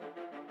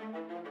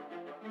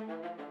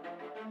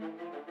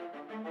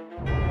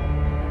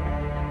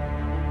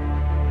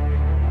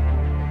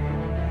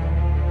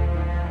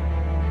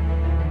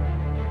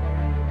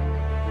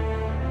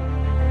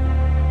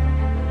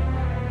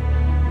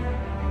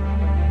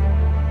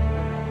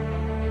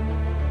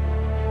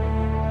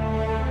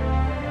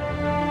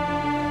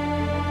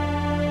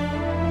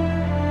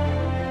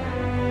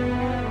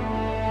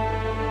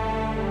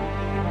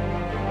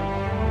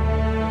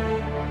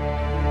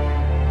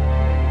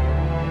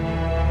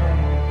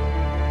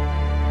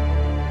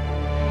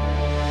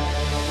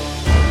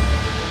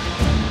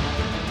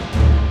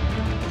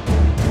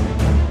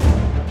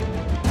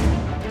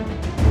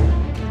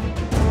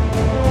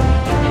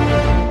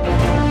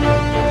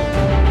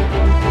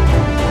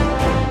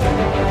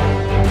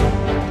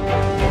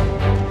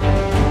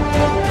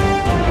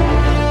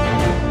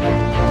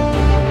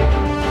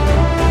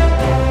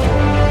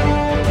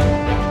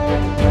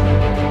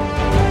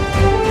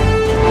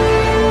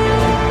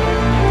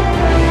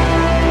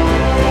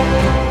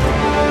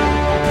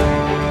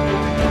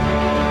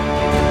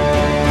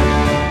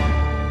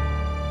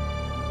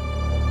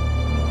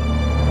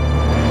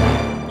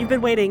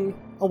been waiting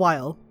a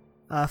while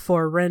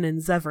for Ren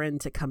and Zevran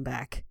to come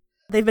back.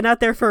 They've been out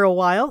there for a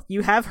while.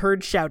 You have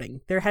heard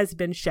shouting. There has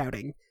been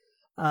shouting.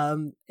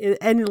 And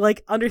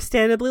like,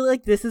 understandably,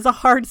 like, this is a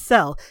hard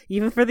sell,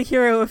 even for the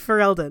hero of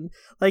Ferelden.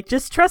 Like,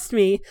 just trust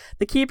me,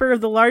 the keeper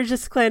of the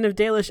largest clan of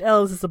Dalish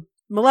elves is a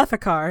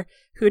Maleficar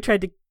who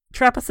tried to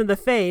trap us in the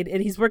Fade,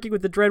 and he's working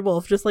with the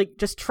Dreadwolf.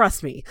 Just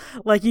trust me.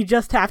 Like, you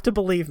just have to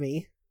believe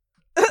me.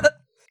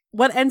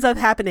 What ends up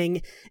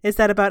happening is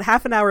that about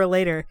half an hour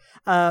later,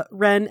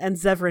 Ren and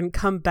Zevran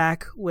come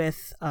back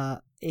with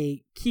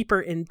a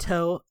keeper in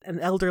tow, an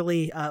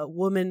elderly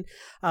woman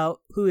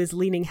who is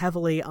leaning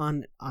heavily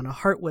on a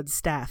heartwood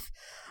staff.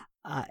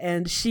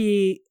 And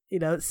she,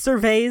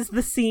 surveys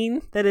the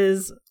scene that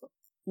is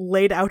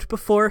laid out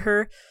before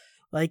her.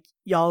 Like,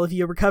 y'all of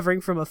you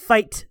recovering from a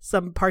fight,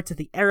 some parts of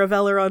the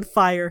Aravel are on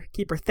fire,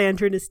 Keeper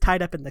Thandrin is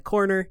tied up in the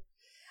corner.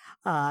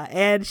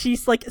 And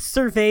she's like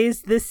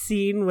surveys this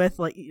scene with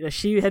like,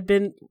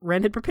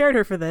 Ren had prepared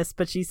her for this,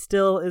 but she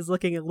still is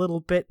looking a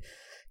little bit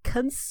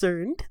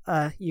concerned,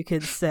 you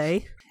could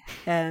say.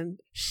 And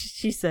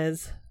she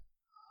says,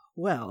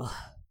 well,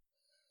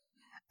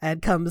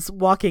 and comes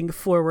walking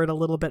forward a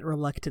little bit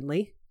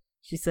reluctantly.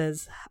 She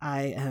says,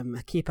 I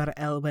am Keeper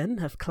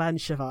Elwyn of Clan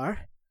Shavar.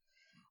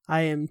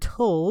 I am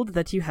told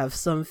that you have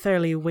some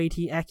fairly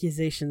weighty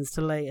accusations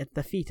to lay at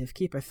the feet of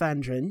Keeper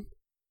Thandrin.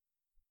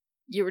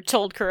 You were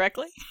told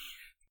correctly?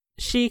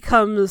 She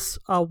comes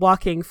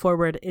walking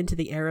forward into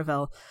the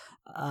Aravel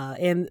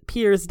and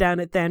peers down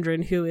at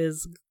Thandrin, who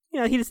is,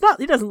 he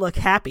doesn't look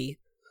happy.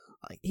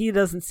 Like, he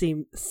doesn't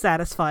seem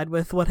satisfied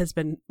with what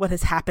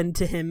has happened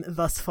to him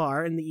thus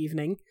far in the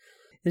evening.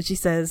 And she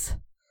says,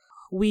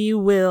 we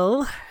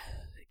will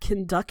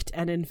conduct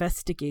an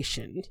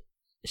investigation,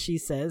 she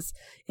says.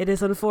 It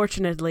is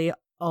unfortunately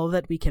all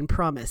that we can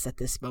promise at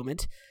this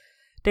moment.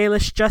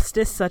 Dalish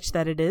justice, such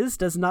that it is,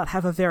 does not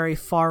have a very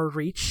far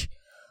reach,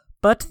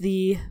 but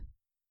the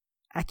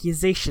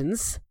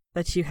accusations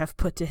that you have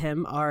put to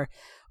him are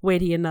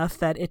weighty enough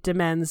that it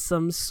demands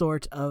some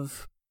sort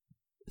of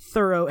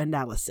thorough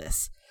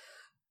analysis.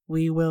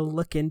 We will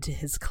look into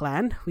his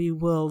clan. We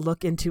will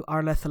look into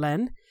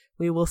Arlethlen.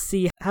 We will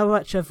see how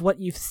much of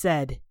what you've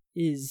said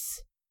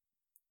is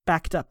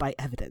backed up by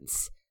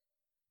evidence.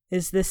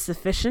 Is this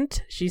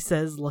sufficient? She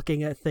says,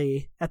 looking at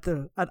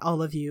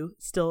all of you,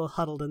 still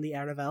huddled in the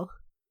Aravel.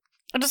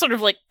 I just sort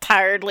of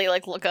tiredly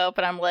look up,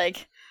 and I'm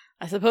like,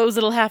 I suppose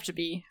it'll have to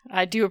be.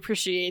 I do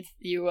appreciate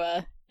you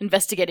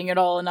investigating it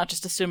all and not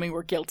just assuming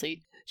we're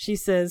guilty. She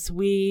says,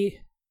 we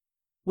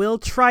will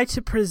try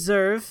to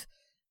preserve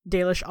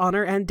Dalish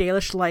honor and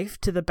Dalish life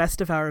to the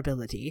best of our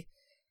ability.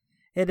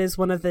 It is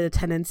one of the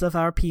tenets of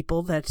our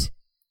people that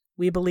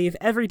we believe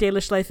every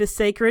Dalish life is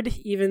sacred,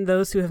 even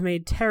those who have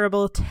made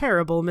terrible,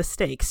 terrible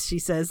mistakes, she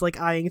says,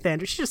 eyeing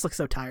Thandrin. She just looks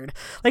so tired.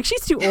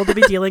 She's too old to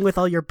be dealing with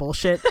all your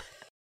bullshit.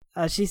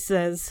 She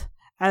says,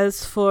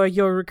 as for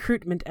your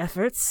recruitment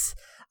efforts,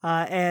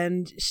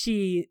 and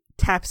she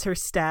taps her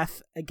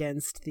staff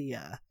against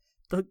the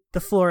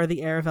floor of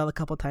the Aravel a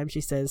couple times,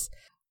 she says,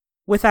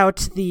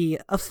 without the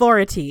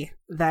authority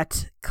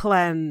that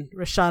Clan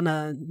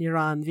Rashana,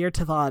 Niran,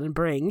 Virtavan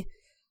bring,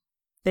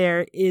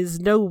 there is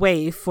no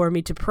way for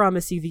me to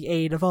promise you the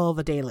aid of all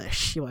the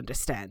Dalish, you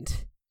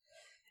understand.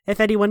 If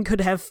anyone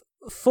could have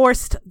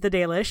forced the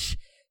Dalish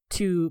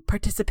to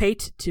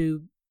participate,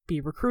 to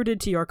be recruited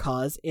to your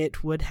cause,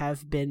 it would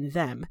have been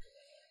them.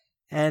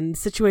 And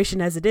situation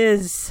as it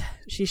is,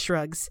 she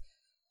shrugs,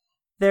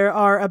 there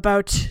are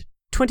about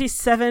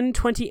 27,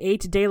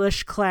 28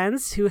 Dalish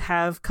clans who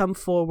have come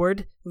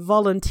forward,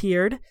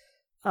 volunteered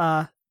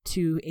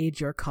to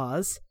aid your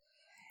cause.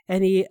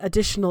 Any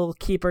additional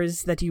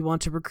keepers that you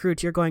want to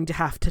recruit, you're going to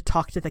have to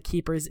talk to the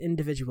keepers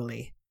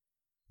individually.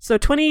 So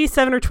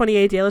 27 or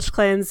 28 Dalish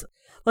clans,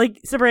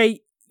 Sabre,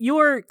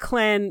 your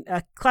clan,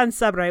 Clan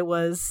Sabre,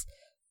 was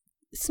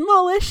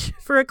smallish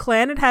for a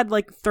clan. It had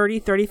 30,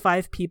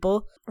 35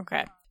 people.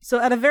 Okay.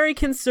 So at a very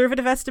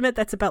conservative estimate,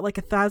 that's about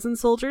 1,000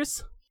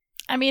 soldiers.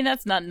 I mean,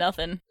 that's not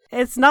nothing.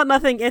 It's not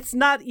nothing. It's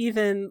not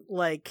even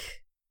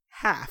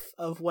half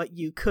of what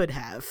you could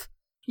have.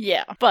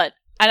 Yeah, but...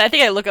 And I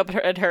think I look up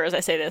at her as I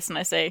say this, and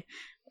I say,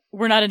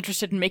 we're not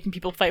interested in making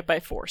people fight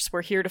by force.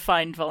 We're here to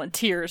find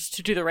volunteers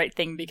to do the right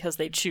thing because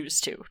they choose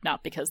to,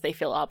 not because they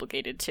feel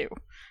obligated to.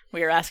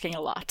 We are asking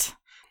a lot.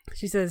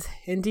 She says,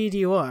 indeed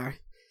you are.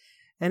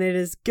 And it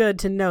is good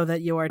to know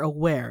that you are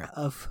aware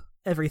of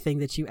everything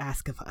that you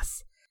ask of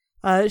us.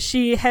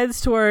 She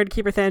heads toward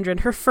Keeper Thandrin.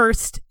 Her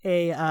first,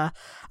 a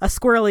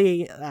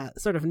squirrely,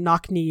 sort of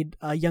knock-kneed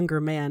younger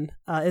man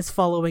is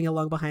following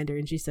along behind her,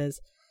 and she says,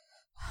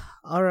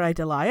 all right,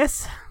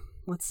 Elias,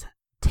 let's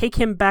take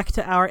him back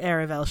to our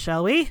Aravel,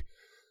 shall we?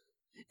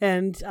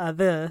 And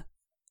the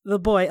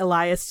boy,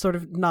 Elias, sort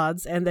of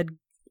nods and then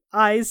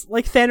eyes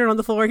Thandrin on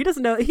the floor. He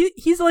doesn't know.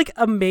 He's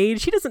a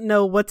mage. He doesn't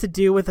know what to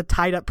do with a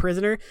tied-up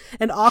prisoner.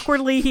 And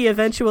awkwardly, he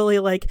eventually,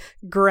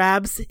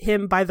 grabs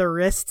him by the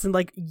wrists and,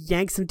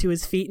 yanks him to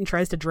his feet and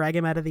tries to drag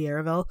him out of the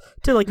Aravel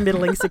to,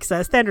 middling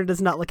success. Thandrin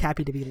does not look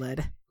happy to be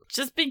led.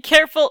 Just be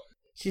careful.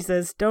 She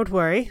says, don't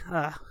worry.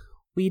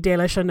 We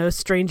Dalish are no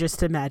strangers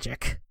to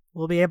magic.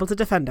 We'll be able to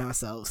defend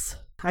ourselves.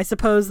 I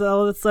suppose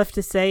all that's left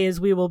to say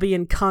is we will be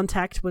in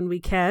contact when we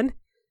can,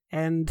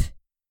 and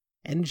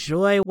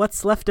enjoy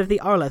what's left of the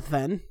Arleth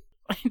then.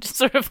 I just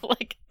sort of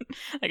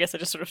I guess I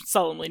just sort of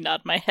solemnly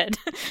nod my head.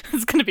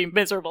 It's gonna be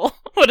miserable.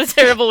 What a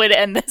terrible way to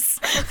end this.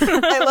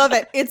 I love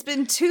it. It's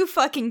been 2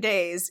 fucking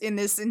days in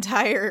this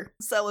entire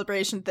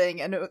celebration thing,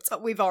 and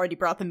we've already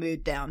brought the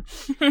mood down.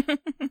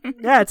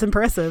 Yeah, it's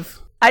impressive.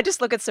 I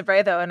just look at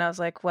Sabre, though, and I was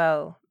like,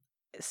 well,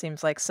 it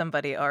seems like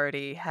somebody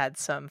already had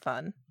some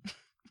fun.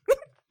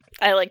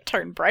 I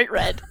turn bright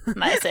red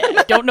and I say,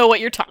 I don't know what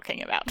you're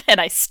talking about.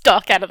 And I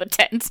stalk out of the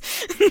tent.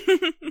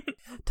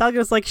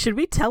 Talga's like, should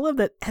we tell him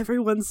that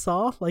everyone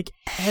saw?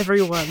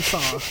 Everyone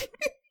saw.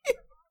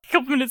 A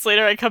couple minutes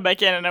later, I come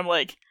back in and I'm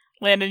like,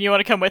 Landon, you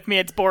want to come with me?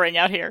 It's boring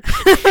out here.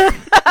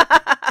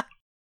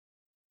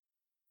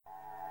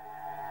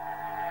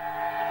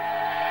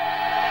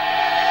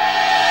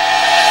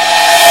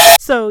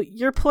 So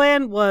your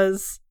plan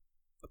was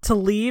to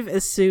leave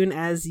as soon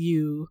as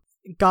you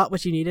got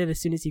what you needed, as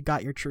soon as you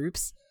got your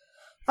troops.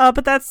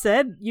 But that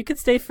said, you could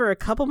stay for a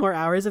couple more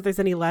hours if there's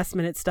any last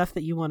minute stuff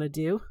that you want to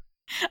do.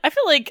 I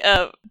feel like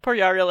poor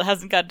Yariel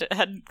hasn't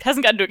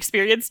gotten to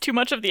experience too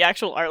much of the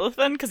actual Arleth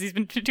then, because he's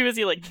been too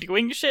busy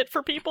doing shit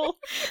for people.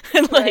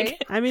 And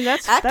Right. I mean,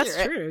 that's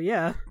true,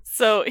 yeah.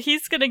 So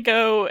he's gonna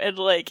go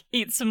and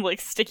eat some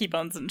sticky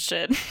buns and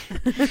shit.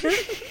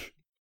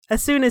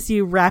 As soon as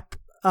you wrap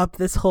up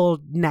this whole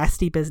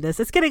nasty business,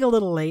 it's getting a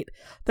little late.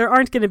 There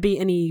aren't going to be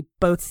any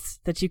boats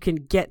that you can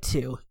get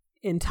to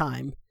in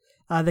time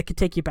that could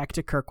take you back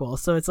to Kirkwall.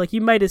 So it's you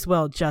might as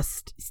well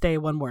just stay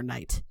one more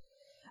night.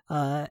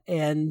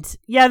 And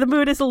yeah, the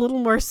mood is a little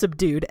more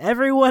subdued.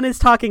 Everyone is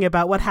talking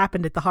about what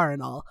happened at the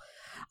Harrenhal.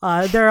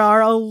 There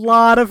are a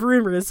lot of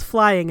rumors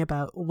flying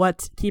about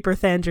what Keeper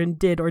Thandrin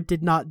did or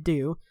did not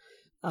do.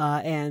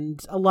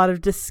 And a lot of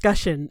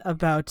discussion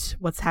about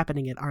what's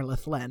happening at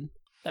Arleth Len.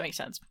 That makes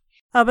sense.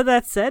 But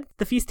that said,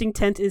 the feasting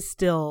tent is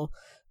still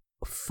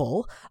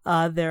full.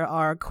 There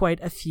are quite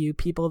a few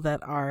people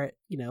that are,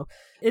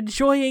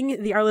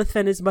 enjoying the Arleth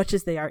Fen as much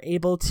as they are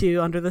able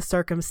to under the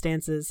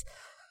circumstances.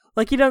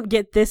 You don't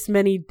get this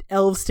many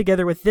elves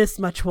together with this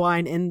much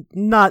wine and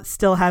not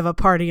still have a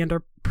party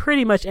under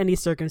pretty much any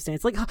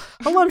circumstance.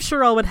 I'm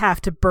sure I would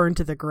have to burn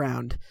to the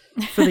ground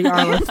for the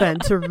Arleth Fen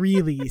to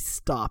really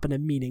stop in a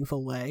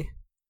meaningful way.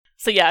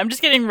 So yeah, I'm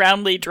just getting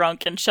roundly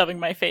drunk and shoving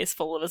my face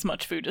full of as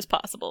much food as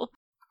possible.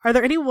 Are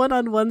there any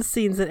one-on-one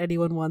scenes that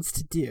anyone wants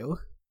to do?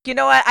 You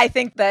know what? I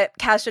think that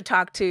Cass should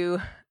talk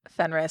to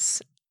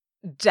Fenris.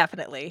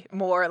 Definitely.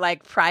 More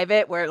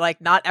private, where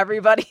not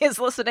everybody is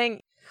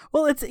listening.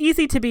 Well, it's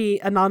easy to be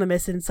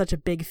anonymous in such a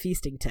big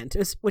feasting tent,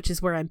 which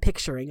is where I'm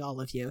picturing all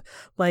of you.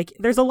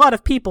 There's a lot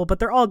of people, but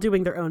they're all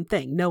doing their own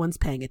thing. No one's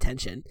paying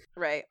attention.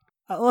 Right.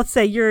 Let's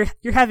say you're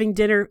having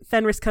dinner,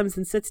 Fenris comes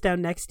and sits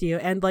down next to you,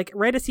 and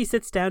right as he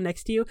sits down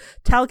next to you,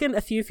 Talgan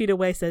a few feet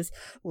away says,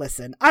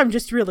 "Listen, I'm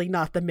just really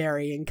not the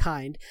marrying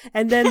kind."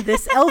 And then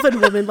this elven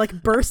woman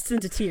bursts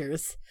into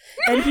tears.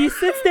 And he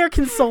sits there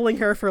consoling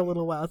her for a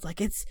little while.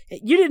 It's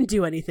you didn't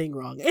do anything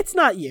wrong. It's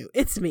not you,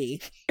 it's me.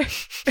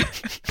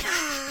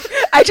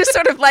 I just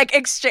sort of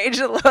exchange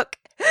a look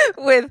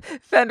with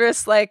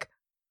Fenris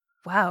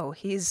wow,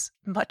 he's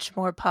much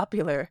more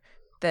popular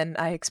than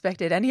I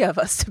expected any of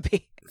us to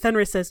be.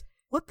 Fenris says,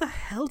 "What the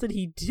hell did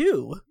he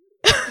do?"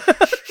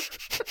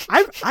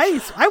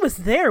 I was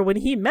there when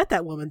he met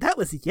that woman. That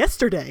was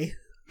yesterday.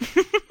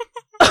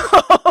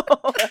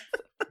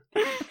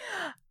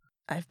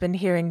 I've been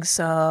hearing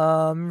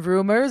some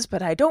rumors,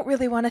 but I don't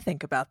really want to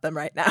think about them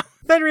right now.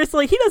 Fenris,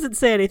 he doesn't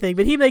say anything,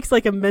 but he makes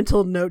a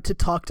mental note to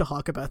talk to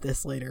Hawk about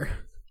this later.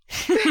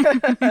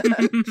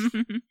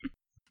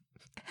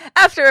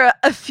 After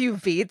a few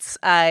beats,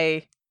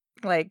 I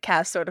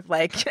Cass sort of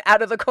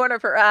out of the corner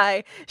of her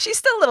eye. She's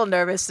still a little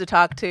nervous to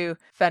talk to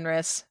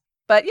Fenris,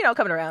 but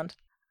coming around.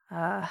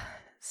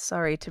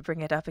 Sorry to bring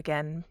it up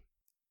again.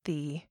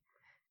 The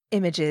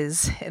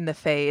images in the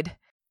Fade.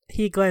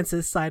 He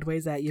glances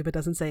sideways at you, but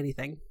doesn't say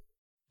anything.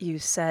 You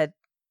said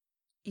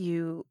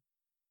you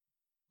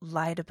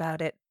lied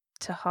about it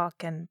to Hawk,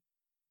 and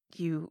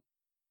you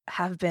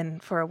have been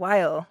for a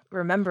while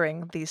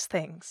remembering these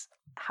things.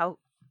 How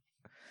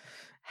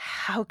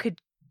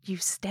could you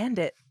stand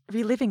it,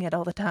 reliving it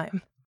all the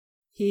time?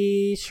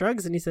 He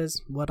shrugs and he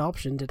says, "What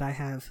option did I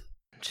have?"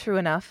 True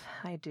enough.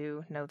 I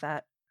do know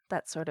that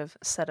sort of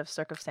set of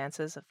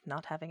circumstances of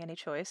not having any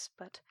choice,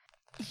 but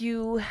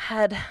you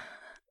had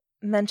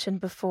mentioned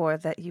before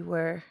that you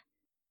were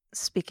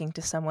speaking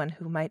to someone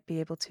who might be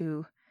able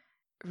to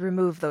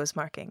remove those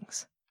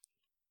markings.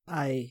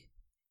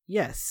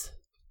 Yes.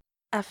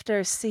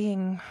 After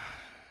seeing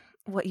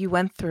what you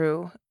went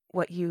through,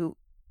 what you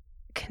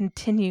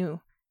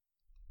continue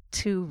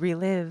to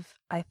relive,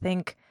 I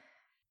think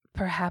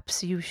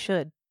perhaps you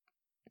should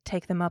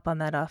take them up on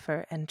that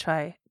offer and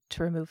try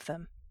to remove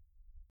them.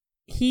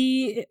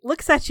 He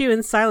looks at you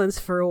in silence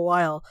for a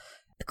while.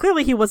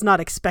 Clearly he was not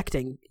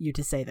expecting you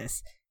to say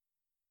this.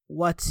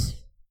 What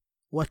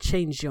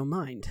changed your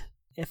mind,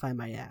 if I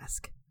may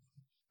ask?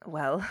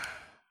 Well,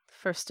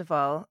 first of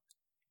all,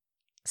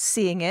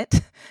 seeing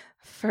it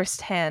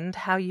firsthand,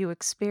 how you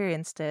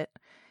experienced it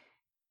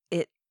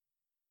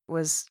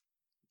was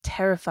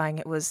terrifying.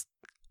 It was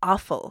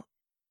awful.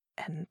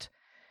 And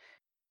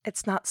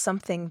it's not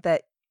something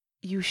that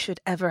you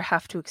should ever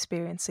have to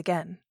experience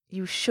again.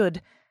 You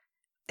should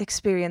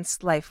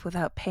experience life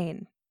without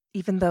pain,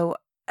 even though,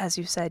 as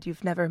you said,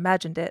 you've never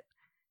imagined it.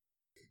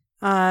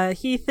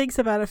 He thinks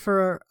about it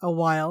for a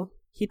while.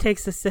 He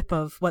takes a sip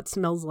of what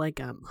smells like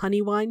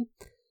honey wine,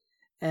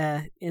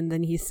 and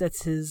then he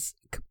sets his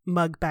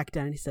mug back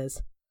down and he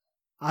says,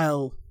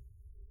 I'll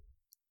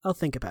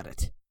think about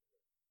it.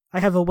 I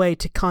have a way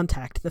to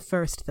contact the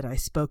first that I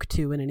spoke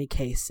to in any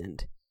case,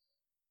 and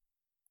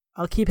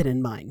I'll keep it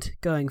in mind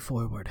going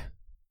forward.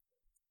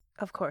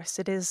 Of course,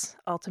 it is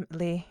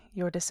ultimately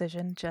your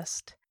decision,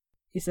 just...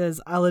 He says,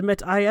 I'll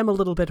admit I am a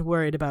little bit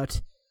worried about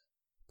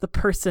the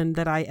person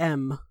that I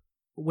am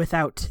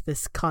without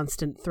this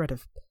constant threat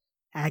of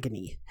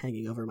agony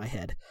hanging over my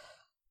head.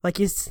 Like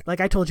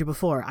I told you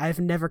before, I've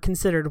never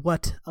considered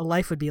what a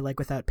life would be like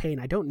without pain.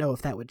 I don't know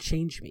if that would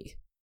change me.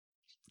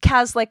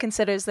 Kaz,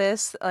 considers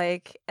this,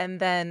 and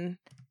then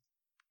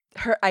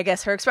her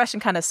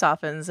expression kind of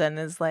softens and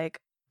is like,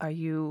 are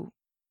you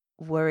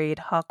worried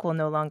Hawk will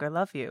no longer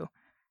love you?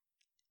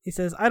 He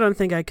says, I don't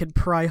think I could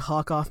pry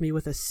Hawk off me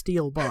with a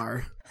steel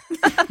bar.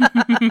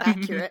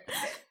 Accurate.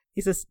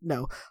 He says,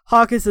 no,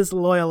 Hawk is as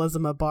loyal as a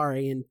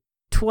Mabari and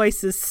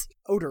twice as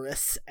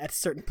odorous at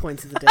certain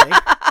points of the day.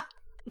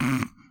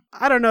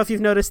 I don't know if you've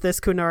noticed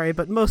this, Kunari,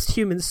 but most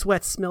human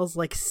sweat smells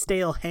like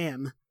stale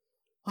ham.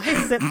 Why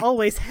is it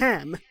always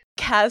ham?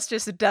 Kaz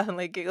just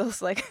definitely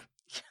giggles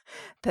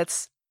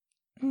that's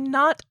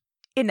not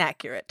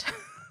inaccurate.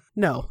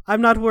 No,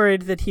 I'm not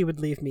worried that he would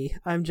leave me.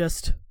 I'm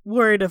just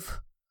worried of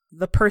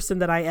the person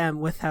that I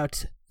am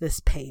without this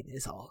pain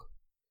is all.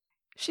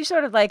 She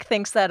sort of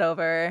thinks that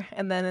over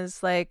and then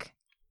is like,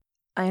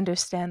 I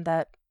understand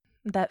that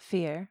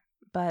fear,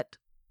 but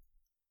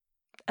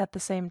at the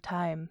same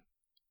time,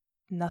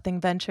 nothing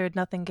ventured,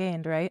 nothing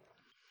gained, right?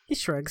 He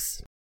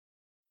shrugs.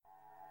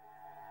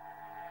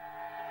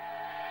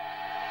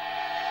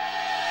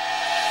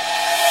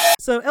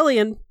 So,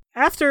 Elian,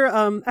 after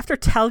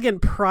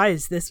Talgan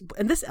pries this,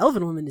 and this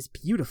elven woman is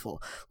beautiful.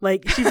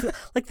 She's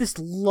this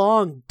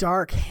long,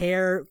 dark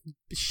hair,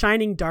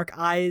 shining dark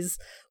eyes.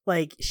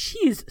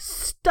 She's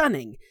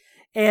stunning.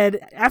 And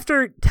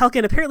after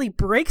Talgan apparently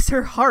breaks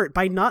her heart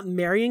by not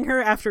marrying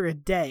her after a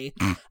day,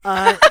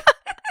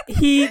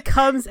 he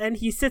comes and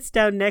he sits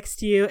down next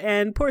to you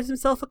and pours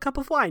himself a cup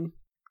of wine.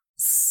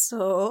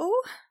 So,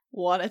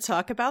 want to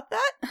talk about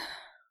that?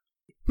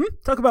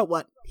 Talk about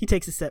what? He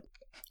takes a sip.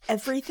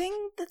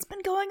 Everything that's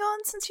been going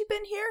on since you've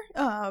been here?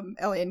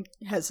 Elian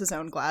has his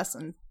own glass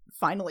and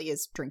finally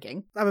is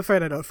drinking. I'm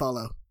afraid I don't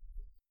follow.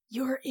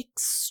 You're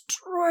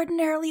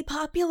extraordinarily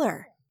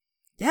popular.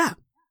 Yeah,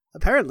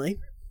 apparently.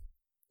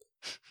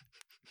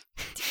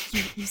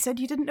 You said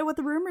you didn't know what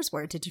the rumors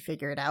were. Did you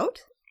figure it out?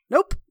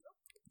 Nope.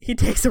 He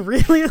takes a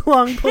really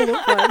long pull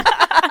of wine.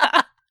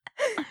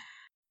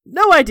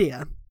 No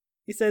idea.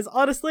 He says,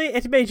 honestly,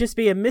 it may just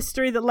be a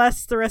mystery that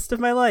lasts the rest of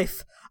my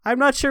life. I'm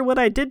not sure what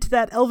I did to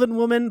that elven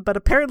woman, but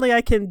apparently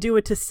I can do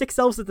it to 6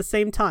 elves at the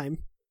same time.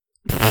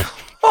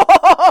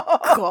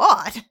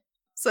 God.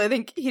 So I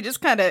think he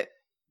just kind of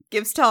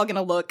gives Talgan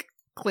a look,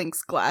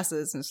 clinks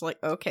glasses, and is like,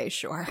 okay,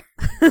 sure.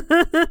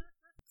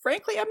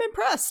 Frankly, I'm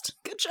impressed.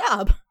 Good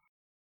job.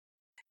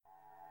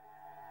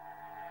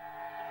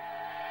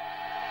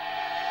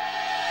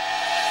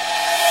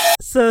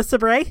 So,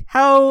 Sabre,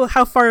 how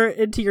far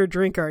into your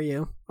drink are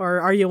you? Or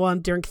are you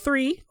on drink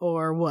 3,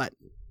 or what?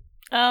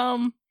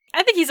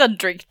 I think he's on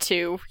drink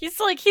 2. He's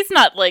not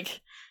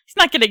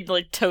getting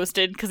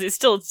toasted because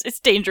it's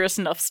dangerous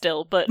enough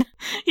still, but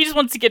he just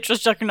wants to get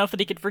just drunk enough that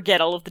he can forget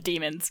all of the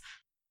demons.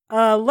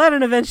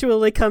 Lennon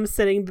eventually comes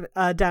sitting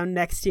down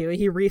next to you and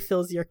he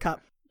refills your cup.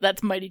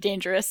 That's mighty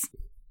dangerous.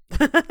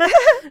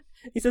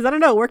 He says, I don't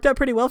know, worked out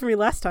pretty well for me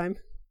last time.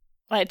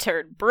 I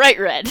turned bright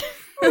red.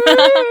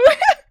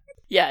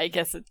 Yeah, I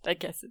guess it,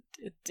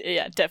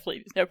 yeah,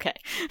 definitely. Okay.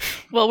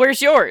 Well,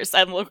 where's yours?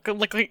 I'm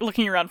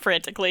looking around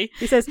frantically.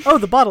 He says, oh,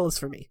 the bottle is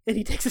for me. And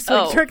he takes a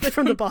swig directly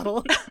from the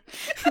bottle.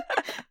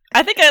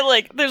 I think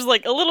there's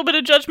a little bit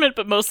of judgment,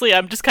 but mostly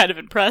I'm just kind of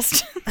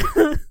impressed.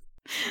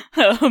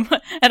 And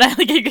I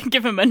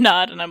give him a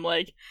nod, and I'm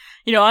like,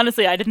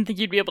 honestly, I didn't think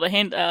you'd be able to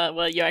handle,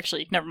 well, you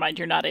actually, never mind,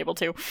 you're not able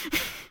to.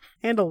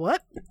 Handle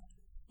what?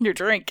 Your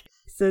drink.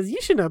 He says,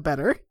 you should know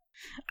better.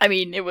 I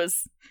mean, it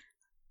was...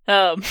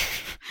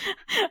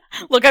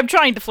 Look, I'm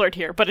trying to flirt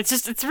here, but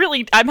it's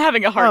really, I'm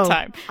having a hard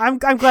time. I'm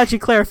glad you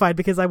clarified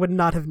because I would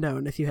not have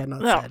known if you had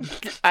not said.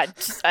 I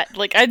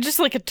just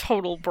like a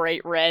total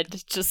bright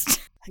red. Just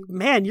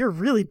man, you're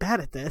really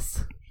bad at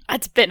this.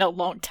 It's been a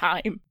long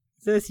time.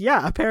 Says,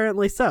 yeah,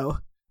 apparently so.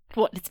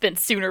 What? It's been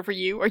sooner for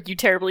you? Are you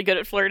terribly good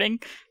at flirting?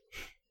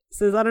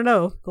 Says, I don't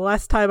know. The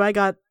last time I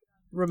got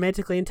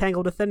romantically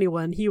entangled with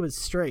anyone, he was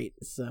straight.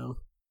 So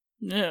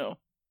no.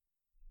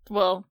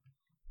 Well.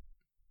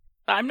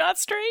 I'm not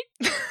straight?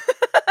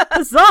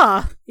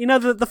 Huzzah! You know,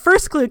 the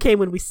first clue came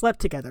when we slept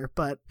together,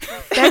 but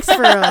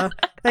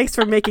thanks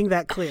for making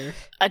that clear.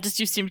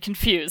 You seemed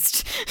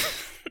confused.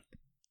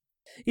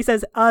 He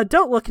says,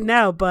 don't look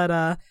now,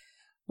 but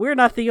we're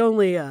not the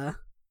only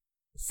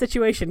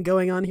situation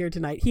going on here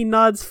tonight. He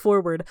nods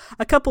forward.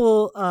 A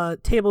couple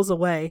tables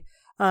away,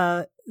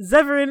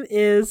 Zevran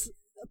is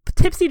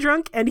tipsy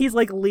drunk, and he's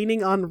like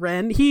leaning on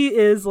Ren. He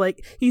is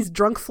like, he's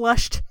drunk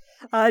flushed,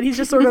 and he's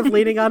just sort of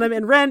leaning on him,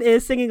 and Ren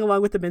is singing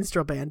along with the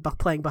minstrel band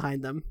playing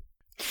behind them.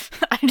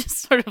 I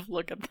just sort of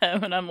look at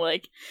them and I'm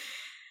like,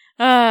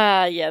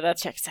 yeah, that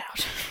checks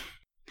out.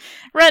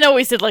 Ren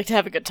always did like to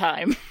have a good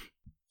time.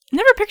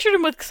 Never pictured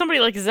him with somebody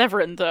like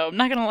Zevran, though, I'm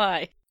not gonna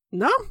lie.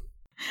 No?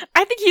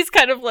 I think he's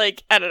kind of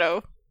like, I don't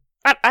know.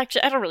 I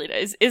don't really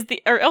know.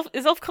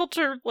 Is elf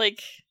culture like,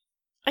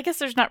 I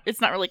guess it's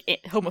not really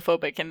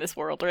homophobic in this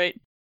world, right?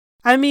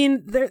 I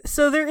mean, there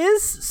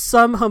is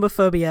some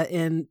homophobia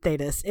in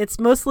Thedas. It's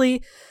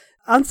mostly,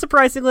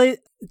 unsurprisingly,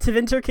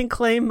 Tevinter can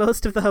claim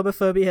most of the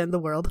homophobia in the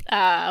world.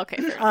 Okay.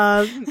 Fair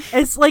enough.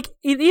 It's like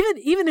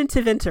even in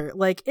Tevinter,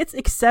 like it's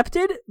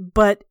accepted,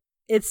 but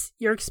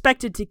you're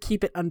expected to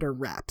keep it under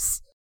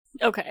wraps.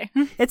 Okay.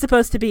 It's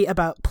supposed to be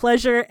about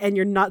pleasure, and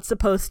you're not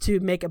supposed to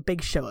make a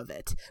big show of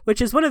it,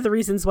 which is one of the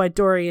reasons why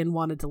Dorian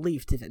wanted to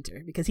leave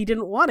Tevinter, because he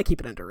didn't want to keep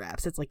it under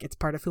wraps. It's like, it's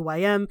part of who I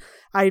am.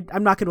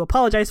 I'm not going to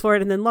apologize for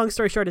it. And then, long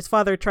story short, his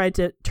father tried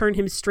to turn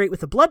him straight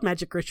with a blood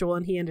magic ritual,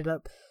 and he ended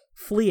up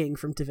fleeing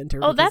from Tevinter.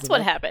 Oh, that's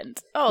what happened.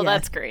 Oh, yeah.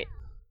 That's great.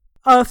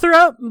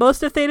 Throughout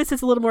most of Thedas,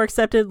 it's a little more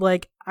accepted.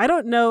 Like, I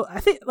don't know. I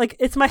think, like,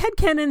 it's my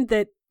headcanon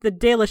that the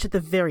Dalish, at the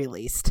very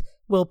least,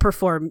 will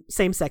perform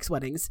same-sex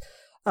weddings.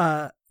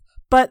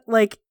 But,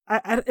 like,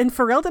 in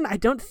Ferelden, I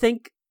don't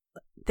think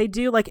they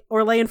do. Like,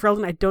 Orlais and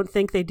Ferelden, I don't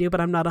think they do, but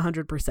I'm not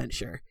 100%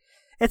 sure.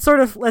 It's sort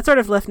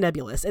of left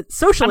nebulous.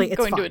 Socially, it's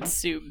fine. I'm going to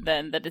assume,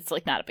 then, that it's,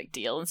 like, not a big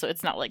deal, and so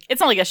it's not like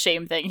a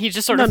shame thing. He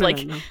just sort of,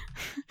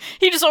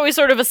 he just always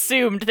sort of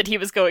assumed that he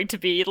was going to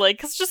be, like,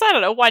 cause just, I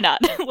don't know, why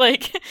not?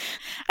 Like,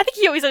 I think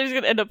he always thought he was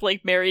going to end up,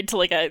 like, married to,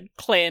 like, a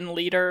clan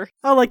leader.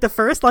 Oh, like the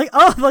first? Like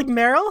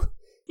Meryl?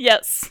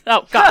 Yes.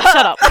 Oh, God,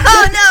 shut up.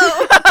 Oh,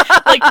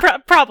 no! Like,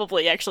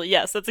 probably, actually,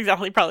 yes. That's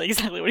probably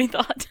exactly what he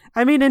thought.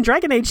 I mean, in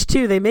Dragon Age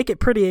 2, they make it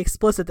pretty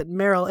explicit that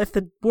Meryl, if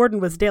the warden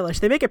was Dalish,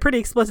 they make it pretty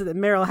explicit that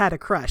Meryl had a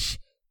crush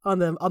on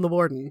the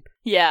warden.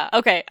 Yeah,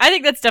 okay. I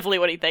think that's definitely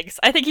what he thinks.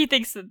 I think he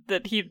thinks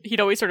that he'd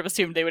always sort of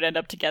assumed they would end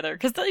up together.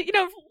 Because,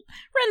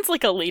 Ren's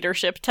like a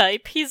leadership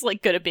type. He's,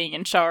 like, good at being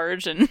in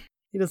charge, and...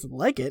 He doesn't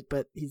like it,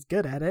 but he's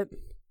good at it.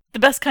 The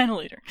best kind of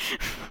leader.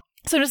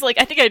 So just like,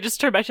 I think I just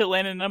turned back to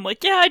Landon and I'm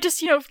like, yeah, I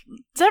just,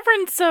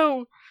 Zevran's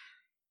so...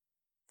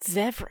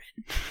 Zevran.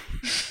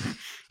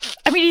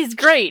 I mean, he's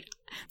great.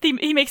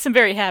 He makes him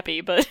very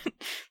happy, but...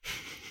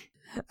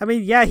 I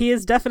mean, yeah, he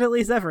is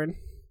definitely Zevran.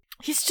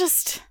 He's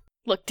just...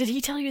 Look, did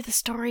he tell you the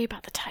story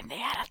about the time they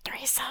had a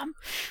threesome?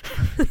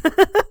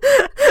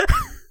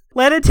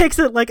 Landon takes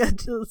it,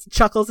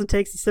 chuckles and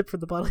takes a sip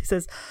from the bottle. He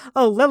says,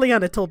 oh,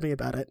 Leliana told me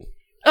about it.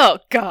 Oh,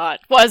 God.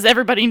 Why does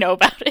everybody know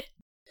about it?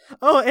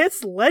 Oh,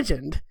 it's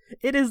legend.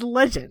 It is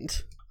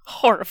legend.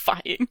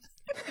 Horrifying.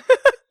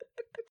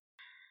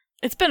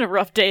 It's been a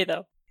rough day,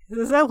 though.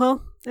 Well,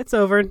 it's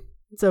over.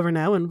 It's over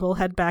now, and we'll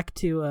head back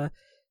to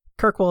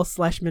Kirkwall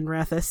 /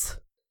 Minrathous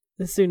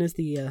as soon as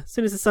the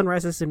sun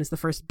rises, as soon as the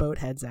first boat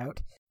heads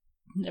out.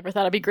 Never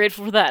thought I'd be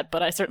grateful for that,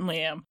 but I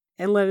certainly am.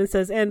 And Lennon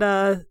says,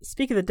 and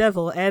speak of the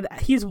devil, and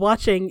he's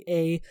watching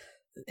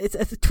it's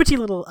a twitchy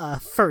little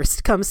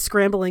first comes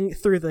scrambling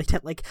through the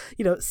tent, like,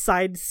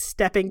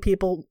 sidestepping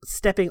people,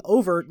 stepping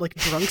over like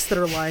drunks that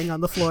are lying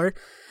on the floor,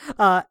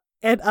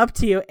 and up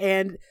to you.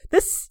 And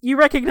this, you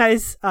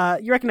recognize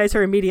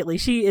her immediately.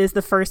 She is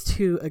the first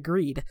who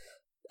agreed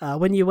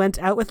when you went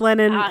out with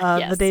Lennon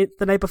yes.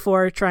 the night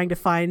before, trying to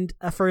find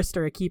a first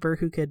or a keeper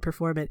who could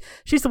perform it.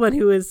 She's the one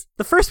who is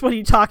the first one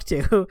you talked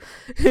to, who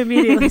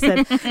immediately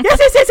said,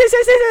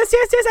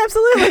 yes,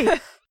 absolutely.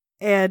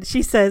 And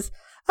she says,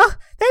 oh,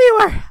 there you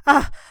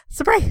are.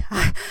 Surprise.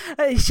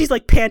 She's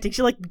like panting.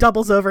 She like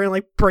doubles over and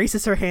like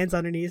braces her hands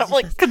on her knees. I'm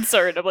like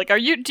concerned. I'm like, do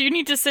you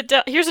need to sit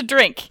down? Here's a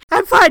drink.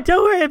 I'm fine.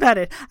 Don't worry about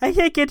it. I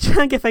can't get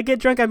drunk. If I get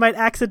drunk, I might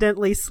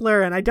accidentally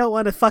slur, and I don't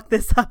want to fuck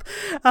this up.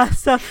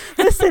 So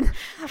listen,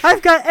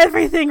 I've got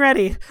everything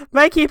ready.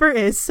 My keeper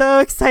is so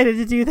excited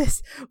to do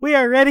this. We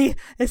are ready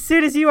as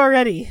soon as you are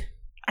ready.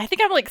 I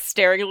think I'm like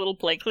staring a little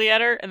blankly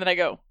at her, and then I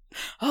go,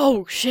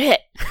 oh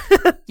shit.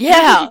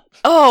 Yeah.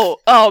 Oh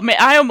man,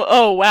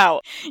 oh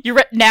wow. You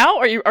now?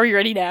 Are you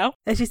ready now?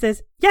 And she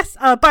says, yes,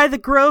 by the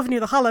grove near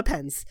the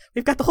Holopens.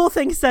 We've got the whole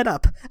thing set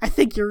up. I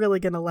think you're really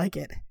gonna like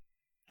it.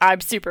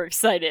 I'm super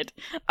excited.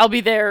 I'll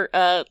be there,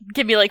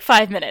 give me like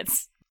 5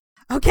 minutes.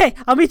 Okay,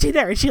 I'll meet you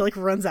there. And she like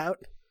runs out.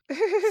 I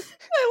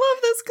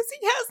love this because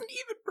he hasn't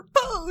even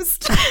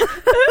proposed.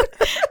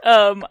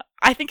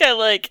 I think I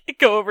like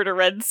go over to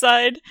Ren's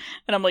side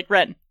and I'm like,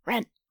 Ren.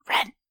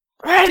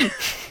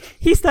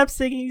 He stops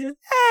singing. He says,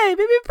 hey,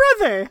 baby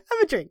brother,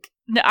 have a drink.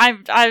 No,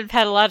 I've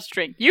had a lot to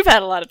drink. You've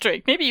had a lot of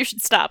drink. Maybe you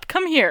should stop.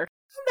 Come here.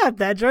 I'm not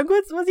that drunk.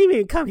 What do you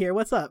mean, come here?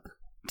 What's up?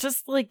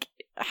 Just like,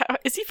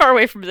 is he far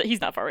away from?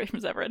 He's not far away from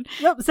Zevran.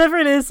 Nope,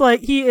 Zevran is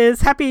like, he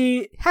is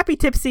happy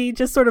tipsy,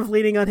 just sort of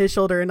leaning on his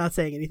shoulder and not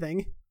saying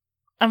anything.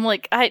 I'm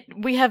like,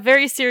 we have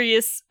very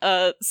serious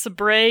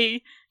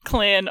Sabrae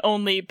clan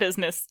only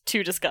business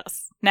to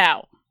discuss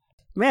now.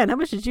 Man, how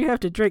much did you have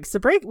to drink?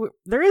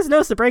 There is no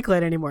Sabrae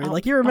clan anymore.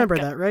 Like, you remember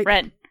that,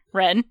 right?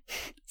 Ren.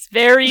 It's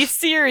very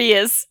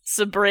serious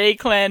Sabrae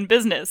clan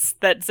business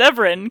that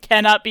Zevran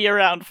cannot be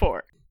around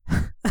for.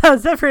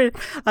 Zevran,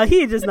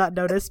 he does not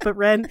notice, but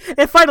Ren,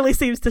 it finally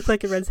seems to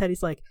click in Ren's head.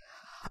 He's like,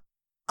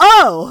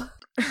 oh!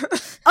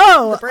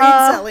 The brain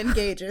cell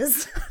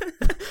engages.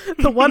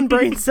 The one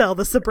brain cell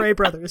the Sabrae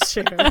brothers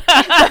share. Right,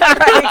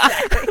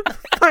 exactly.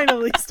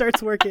 Finally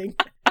starts working.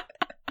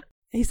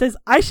 He says,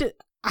 I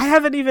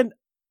haven't even,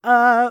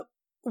 where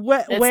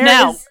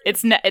now. is...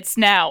 It's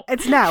now.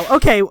 It's now.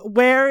 Okay,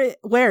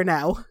 where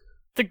now?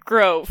 The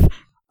Grove.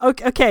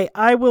 Okay,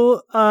 I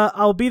will,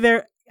 I'll be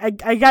there. I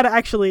gotta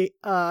actually,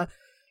 and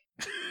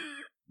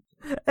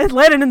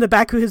Landon in the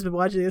back, who has been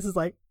watching this, is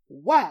like,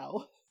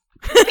 wow.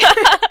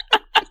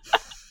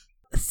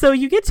 So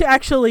you get to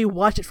actually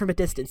watch it from a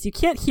distance. You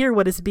can't hear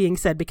what is being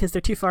said because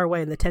they're too far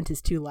away and the tent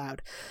is too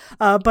loud.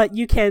 But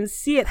you can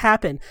see it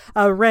happen.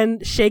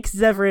 Ren shakes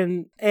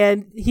Zevran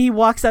and he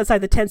walks outside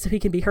the tent so he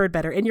can be heard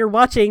better. And you're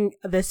watching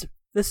this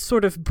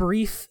sort of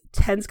brief,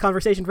 tense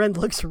conversation. Ren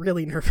looks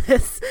really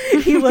nervous.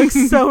 He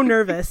looks so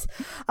nervous.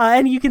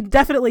 And you can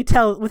definitely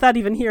tell, without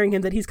even hearing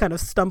him, that he's kind of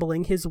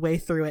stumbling his way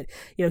through it.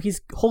 You know,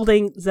 he's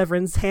holding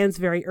Zevran's hands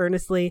very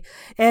earnestly.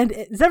 And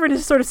Zevran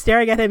is sort of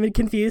staring at him in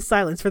confused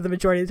silence for the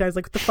majority of the time. He's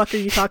like, what the fuck are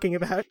you talking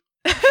about?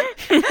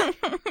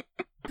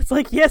 It's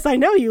like, yes, I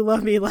know you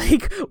love me.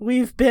 Like,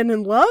 we've been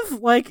in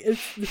love. Like,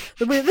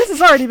 this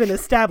has already been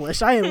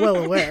established. I am well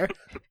aware.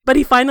 But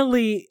he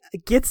finally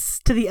gets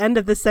to the end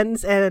of the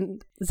sentence,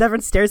 and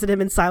Zevran stares at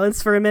him in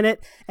silence for a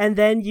minute, and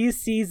then you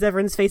see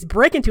Zevran's face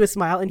break into a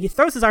smile, and he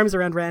throws his arms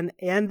around Ren,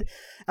 and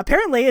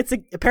apparently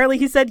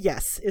he said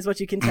yes, is what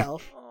you can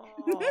tell.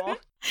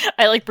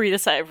 I breathe a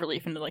sigh of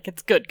relief and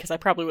it's good because I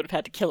probably would have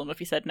had to kill him if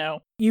he said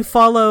no. You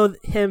followed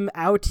him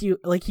out. You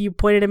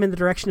pointed him in the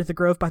direction of the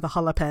grove by the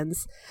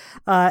Jalapens.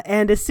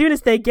 And as soon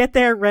as they get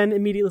there, Ren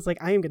immediately was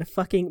like, I am going to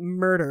fucking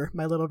murder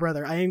my little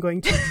brother. I am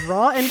going to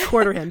draw and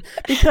quarter him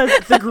because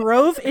the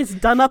grove is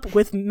done up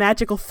with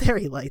magical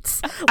fairy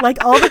lights.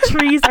 Like, all the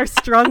trees are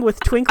strung with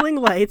twinkling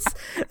lights.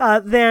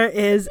 There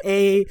is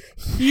a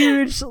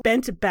huge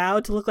bent bough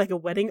to look like a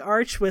wedding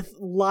arch with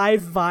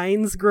live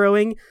vines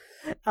growing.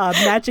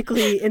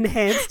 Magically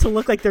enhanced to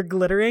look like they're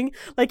glittering.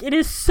 Like, it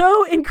is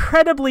so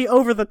incredibly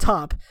over the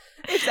top.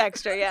 It's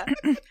extra, yeah.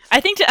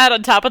 I think to add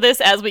on top of this,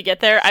 as we get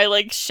there,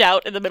 I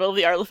shout in the middle of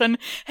the Arlephant,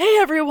 hey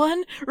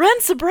everyone, Ren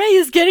Sabrae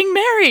is getting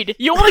married!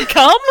 You wanna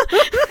come?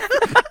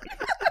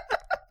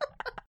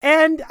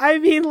 And I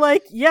mean,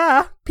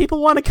 yeah,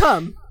 people want to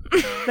come.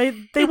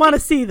 They want to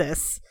see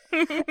this.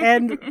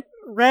 And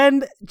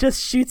Ren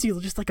just shoots you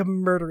just like a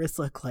murderous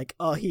look, like,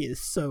 oh, he is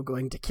so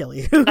going to kill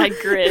you. I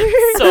grin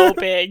so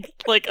big.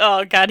 Like,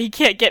 oh god, he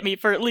can't get me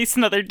for at least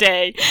another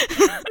day.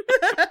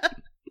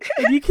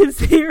 And you can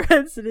see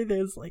Ren sitting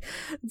there.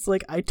 It's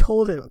like, I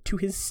told him to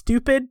his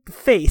stupid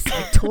face.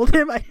 I told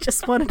him I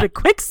just wanted a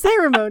quick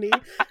ceremony.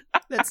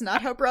 That's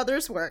not how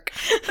brothers work.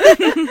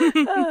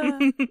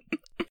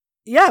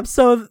 Yeah,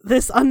 so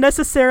this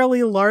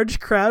unnecessarily large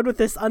crowd with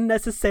this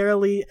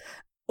unnecessarily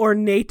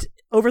ornate,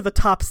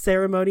 over-the-top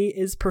ceremony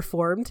is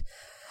performed.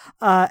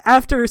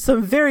 After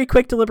some very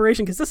quick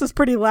deliberation, because this is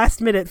pretty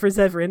last minute for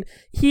Zevran,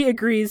 he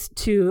agrees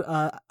to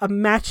a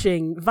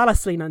matching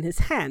Valaslin on his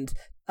hand,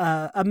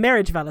 a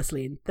marriage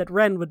Valaslin that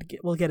Ren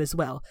will get as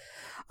well.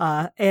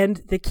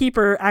 And the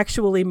keeper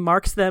actually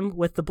marks them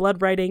with the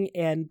blood writing,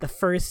 and the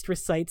first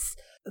recites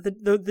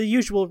the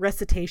usual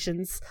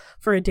recitations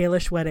for a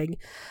Dalish wedding.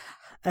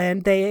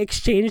 And they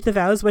exchange the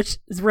vows, which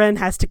Ren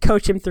has to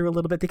coach him through a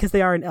little bit because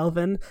they are in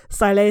Elven.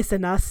 Sile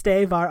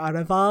senaste var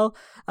araval,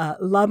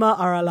 lama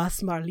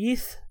aralas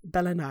marlith,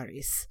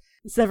 belenaris.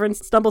 Zevran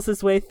stumbles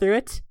his way through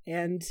it,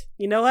 and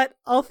you know what?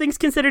 All things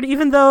considered,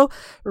 even though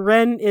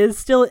Ren is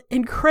still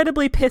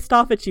incredibly pissed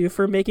off at you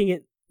for making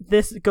it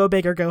this go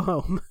big or go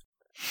home.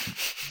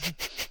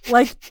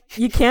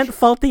 You can't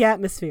fault the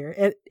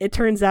atmosphere. It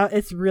turns out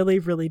it's really,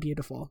 really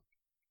beautiful.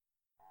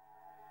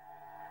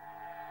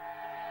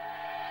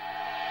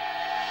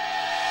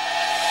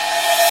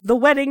 The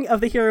wedding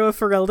of the hero of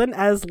Ferelden,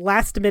 as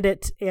last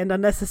minute and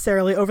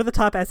unnecessarily over the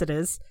top as it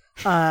is,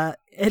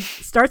 it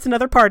starts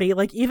another party.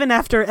 Even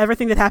after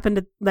everything that happened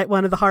at night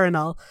one of the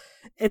Harrenhal,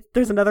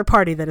 there's another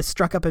party that is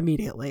struck up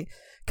immediately.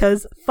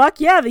 Because, fuck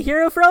yeah, the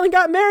hero of Ferelden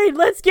got married!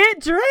 Let's get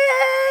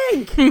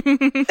drink!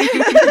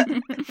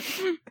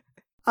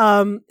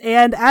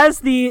 And as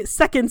the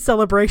second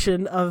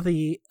celebration of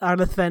the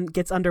Arnathen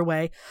gets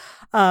underway,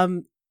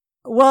 paint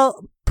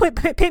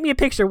me a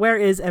picture. Where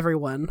is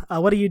everyone?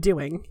 What are you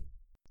doing?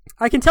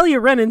 I can tell you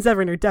Ren and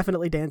Zevran are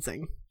definitely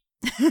dancing.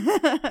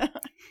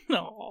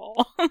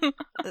 Aww.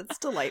 That's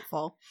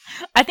delightful.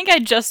 I think I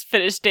just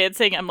finished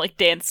dancing. I'm like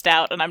danced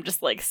out, and I'm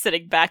just like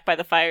sitting back by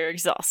the fire,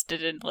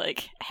 exhausted and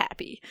like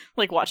happy,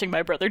 like watching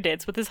my brother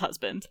dance with his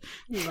husband.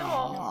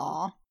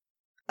 Aww.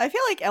 I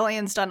feel like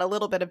Elian's done a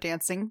little bit of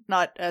dancing,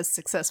 not as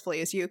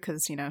successfully as you,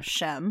 because,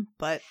 Shem,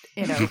 but,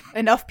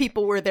 enough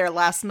people were there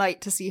last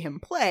night to see him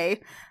play.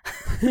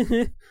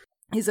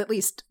 He's at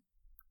least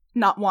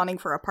not wanting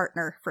for a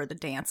partner for the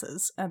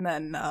dances, and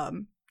then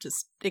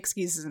just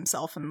excuses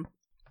himself and,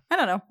 I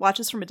don't know,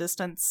 watches from a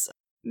distance,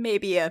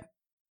 maybe a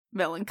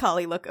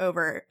melancholy look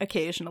over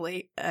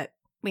occasionally at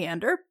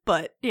Leander,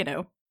 but,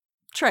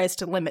 tries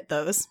to limit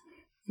those.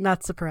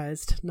 Not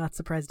surprised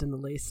in the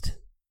least.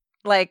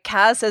 Like,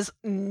 Cass has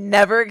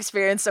never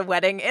experienced a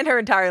wedding in her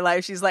entire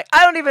life. She's like,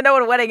 I don't even know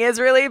what a wedding is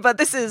really, but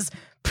this is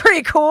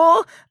pretty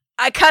cool.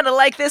 I kind of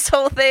like this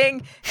whole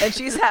thing. And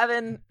she's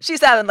having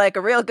like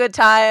a real good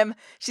time.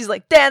 She's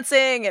like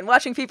dancing and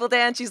watching people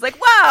dance. She's like,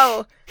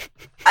 wow,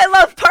 I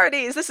love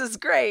parties. This is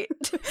great.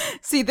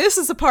 See, this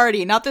is a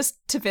party, not this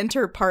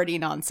Tevinter party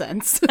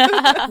nonsense.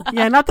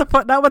 Yeah, not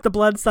with the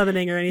blood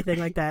summoning or anything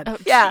like that. Oh,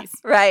 Yeah, geez.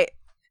 right.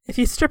 If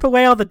you strip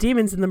away all the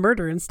demons and the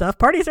murder and stuff,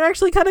 parties are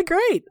actually kind of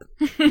great.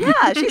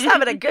 Yeah, she's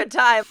having a good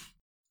time.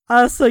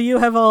 So you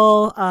have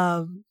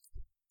all,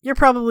 you're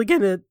probably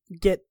gonna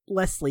get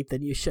less sleep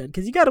than you should,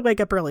 because you gotta wake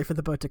up early for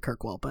the boat to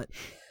Kirkwall, but,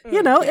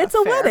 yeah, it's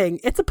a fair.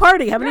 wedding. It's a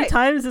party. How many Right.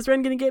 times is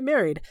Ren gonna get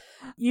married?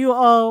 You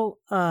all,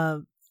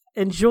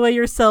 enjoy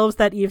yourselves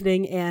that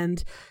evening,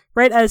 and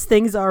right as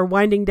things are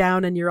winding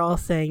down and you're all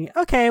saying,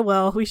 okay,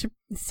 well, we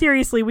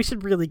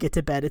should really get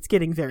to bed. It's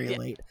getting very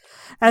late.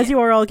 As you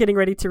are all getting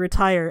ready to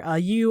retire,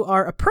 you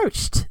are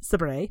approached,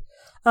 Sabre,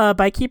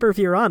 by Keeper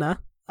Virana,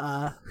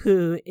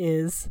 who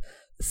is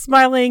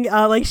smiling,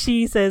 like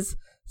she says,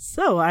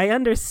 so I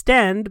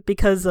understand,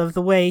 because of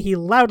the way he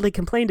loudly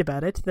complained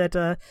about it, that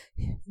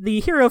the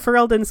hero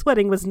Ferelden's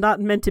wedding was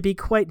not meant to be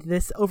quite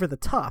this over the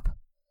top.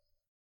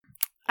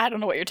 I don't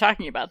know what you're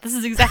talking about. This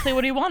is exactly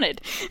what he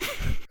wanted.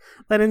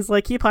 Lennon's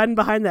like, keep hiding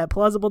behind that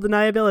plausible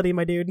deniability,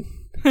 my dude.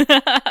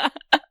 I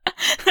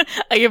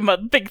give him a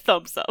big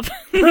thumbs up.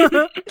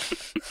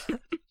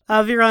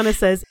 Virana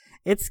says,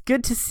 it's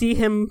good to see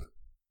him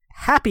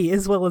happy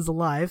as well as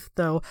alive,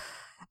 though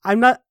I'm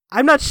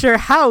not sure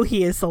how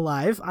he is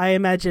alive. I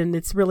imagine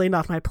it's really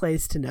not my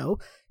place to know.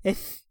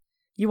 If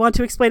you want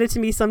to explain it to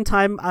me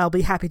sometime, I'll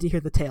be happy to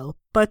hear the tale.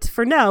 But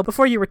for now,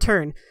 before you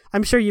return,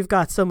 I'm sure you've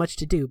got so much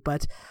to do,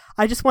 but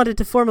I just wanted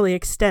to formally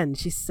extend,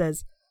 she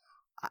says,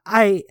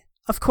 I,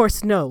 of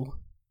course, know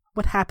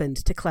what happened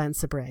to Clan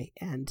Sabre,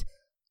 and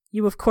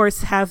you, of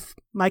course, have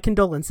my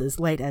condolences,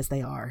 late as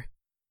they are.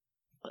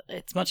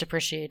 It's much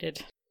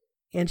appreciated.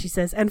 And she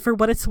says, and for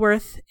what it's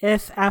worth,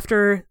 if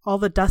after all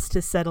the dust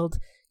is settled,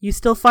 you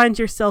still find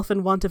yourself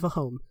in want of a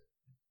home,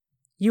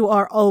 you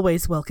are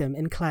always welcome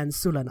in Clan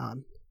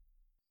Sulanan.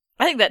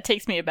 I think that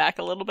takes me aback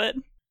a little bit.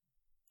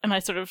 And I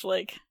sort of,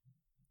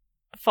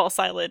 fall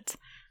silent.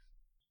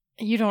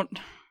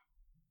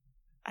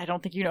 I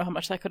don't think you know how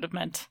much that could have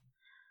meant.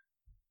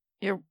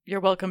 Your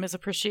welcome is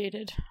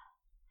appreciated.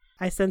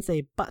 I sense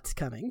a but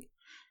coming.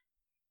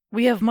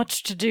 We have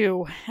much to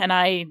do, and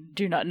I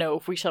do not know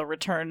if we shall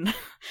return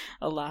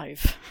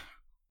alive.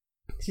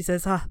 She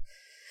says,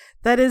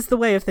 that is the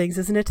way of things,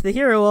 isn't it? The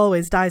hero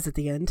always dies at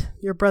the end.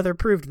 Your brother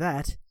proved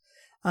that.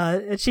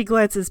 And she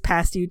glances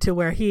past you to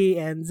where he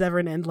and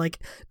Zevran and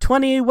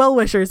 20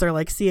 well-wishers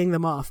are seeing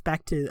them off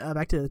back to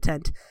the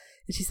tent.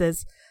 And she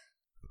says,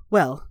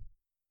 well,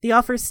 the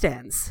offer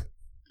stands.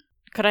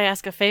 Could I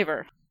ask a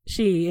favor?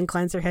 She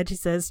inclines her head. She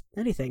says,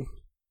 anything.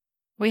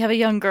 We have a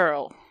young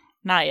girl,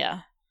 Naya,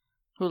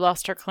 who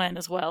lost her clan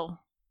as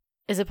well.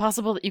 Is it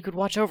possible that you could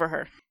watch over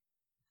her?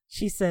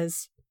 She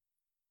says,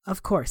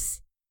 of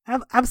course.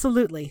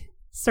 Absolutely.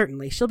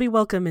 Certainly. She'll be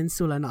welcome in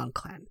Sulanan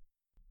clan.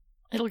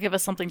 It'll give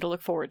us something to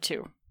look forward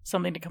to.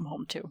 Something to come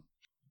home to.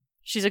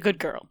 She's a good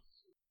girl.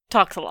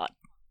 Talks a lot,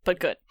 but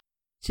good.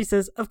 She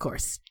says, of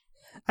course.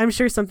 I'm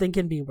sure something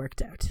can be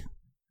worked out.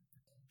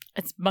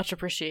 It's much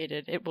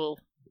appreciated. It will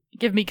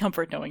give me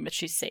comfort knowing that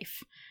she's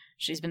safe.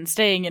 She's been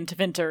staying in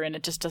Tevinter, and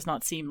it just does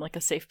not seem like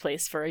a safe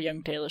place for a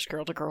young Dalish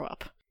girl to grow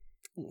up.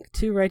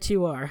 Too right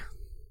you are.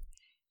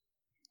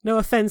 No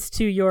offense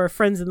to your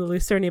friends in the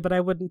Lucernia, but I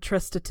wouldn't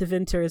trust a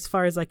Tevinter as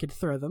far as I could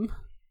throw them.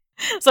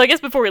 So I guess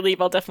before we leave,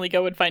 I'll definitely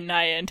go and find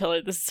Naya and tell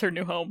her this is her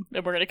new home,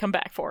 and we're going to come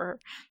back for her.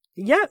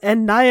 Yeah,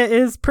 and Naya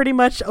is pretty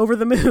much over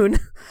the moon.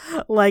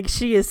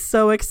 She is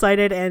so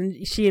excited,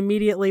 and she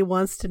immediately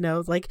wants to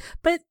know,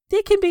 but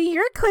it can be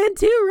your clan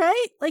too,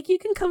 right? You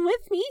can come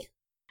with me.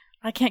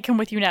 I can't come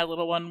with you now,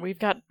 little one. We've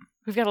got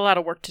a lot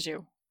of work to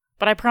do.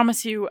 But I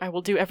promise you, I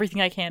will do everything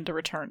I can to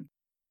return.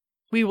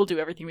 We will do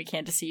everything we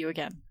can to see you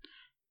again.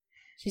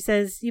 She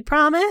says, you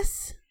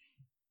promise?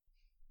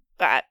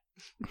 That.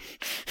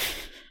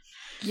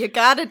 You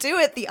gotta do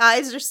it. The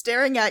eyes are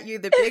staring at you.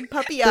 The big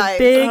puppy eyes.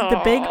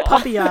 The big Aw.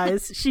 puppy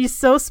eyes. She's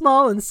so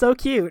small and so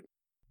cute.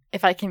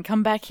 If I can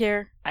come back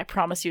here, I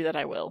promise you that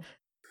I will.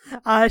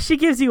 She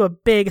gives you a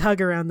big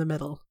hug around the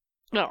middle.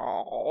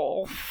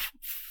 Oh.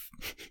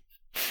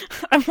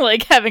 I'm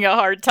like having a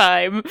hard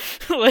time.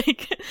 I'm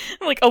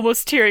like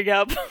almost tearing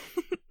up.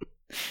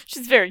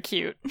 She's very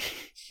cute.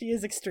 She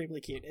is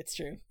extremely cute, it's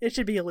true. It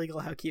should be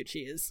illegal how cute she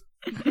is.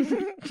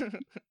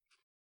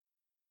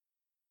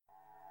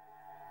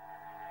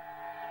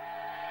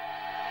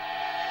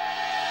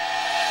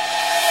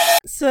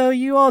 So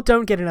you all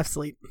don't get enough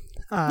sleep.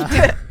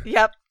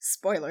 Yep.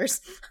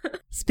 Spoilers.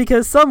 It's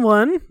because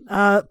someone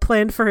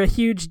planned for a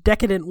huge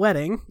decadent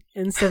wedding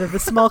instead of the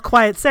small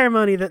quiet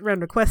ceremony that Ren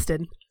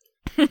requested.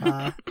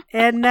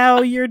 And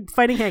now you're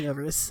fighting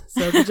hangovers.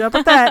 So good job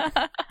with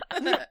that.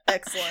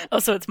 Excellent. Oh,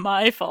 so it's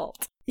my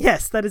fault.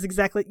 Yes, that is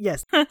exactly,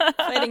 yes.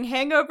 Fighting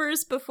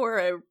hangovers before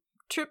a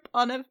trip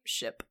on a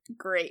ship.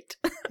 Great.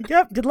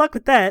 Yep, good luck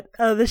with that.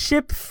 The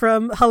ship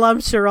from Halam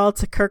Shiral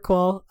to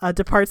Kirkwall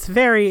departs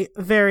very,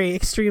 very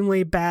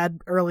extremely bad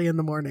early in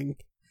the morning.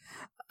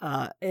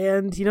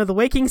 And, the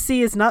waking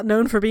sea is not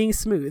known for being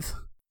smooth.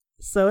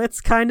 So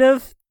it's kind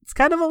of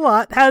a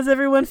lot. How's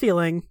everyone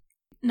feeling?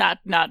 Not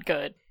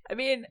good. I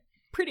mean,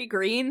 pretty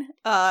green.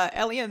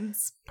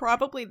 Elian's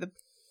probably the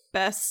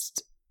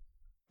best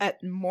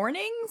at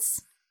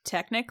mornings,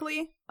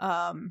 technically,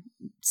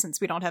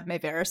 since we don't have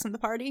Maeveris in the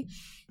party.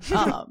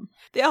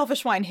 The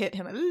Elvish wine hit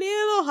him a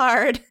little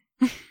hard.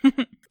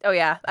 Oh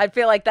yeah, I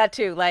feel like that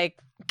too. Like,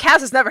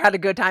 Cass has never had a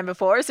good time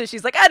before, so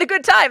she's like, I had a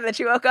good time. And then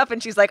she woke up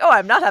and she's like, oh,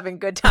 I'm not having a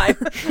good time.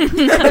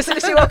 As soon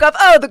as she woke up,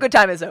 oh, the good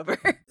time is over.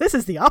 This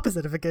is the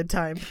opposite of a good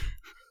time.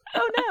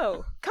 Oh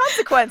no,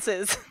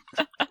 consequences.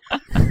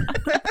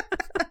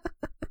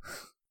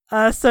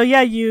 So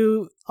yeah,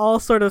 you all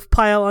sort of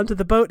pile onto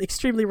the boat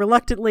extremely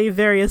reluctantly,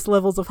 various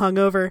levels of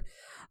hungover.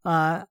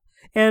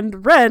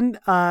 And Ren,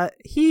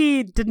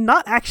 he did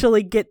not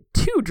actually get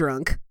too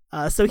drunk,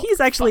 so he's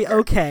actually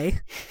okay.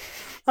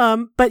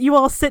 But you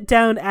all sit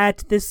down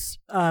at this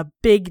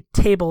big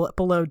table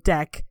below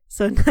deck,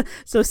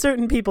 so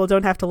certain people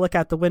don't have to look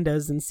out the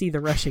windows and see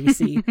the rushing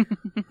sea.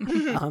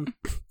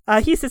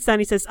 He sits down.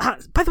 He says,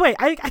 "By the way,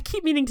 I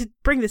keep meaning to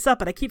bring this up,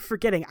 but I keep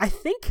forgetting. I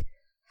think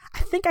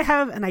I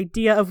have an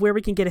idea of where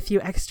we can get a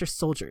few extra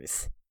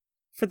soldiers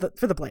for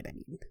the Blight. I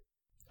mean."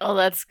 Oh,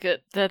 that's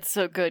good. That's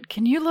so good.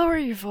 Can you lower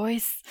your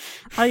voice?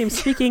 I am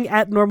speaking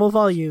at normal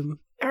volume.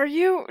 Are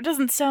you?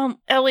 Doesn't sound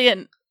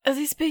Elian. Is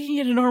he speaking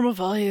at a normal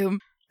volume?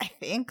 I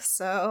think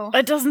so.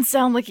 It doesn't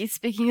sound like he's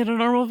speaking at a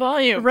normal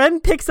volume. Ren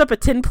picks up a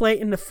tin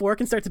plate and a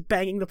fork and starts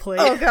banging the plate.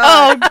 Oh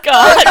god. Oh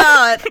god. Oh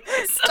god.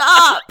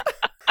 Stop.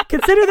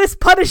 Consider this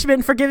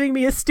punishment for giving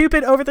me a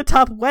stupid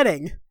over-the-top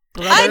wedding.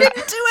 I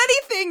didn't do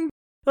anything.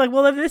 Like,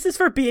 well, if this is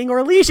for being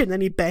Orlesian,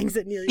 then he bangs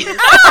it in your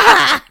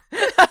ear.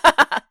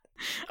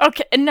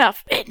 Okay,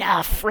 enough,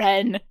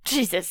 Ren.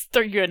 Jesus,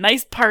 throw you a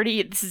nice party,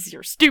 and this is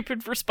your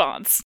stupid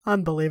response.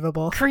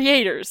 Unbelievable.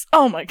 Creators,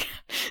 oh my god.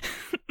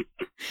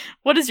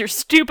 What is your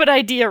stupid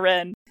idea,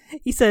 Ren?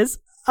 He says,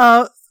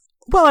 well,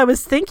 I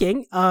was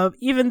thinking,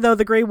 even though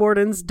the Grey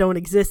Wardens don't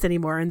exist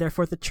anymore, and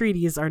therefore the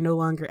treaties are no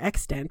longer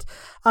extant,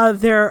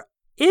 there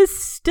is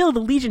still the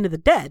Legion of the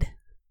Dead.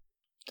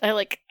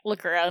 I,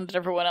 look around at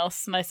everyone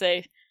else, and I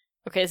say,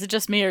 okay, is it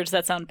just me, or does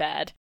that sound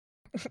bad?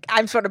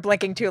 I'm sort of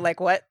blinking too, like,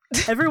 what?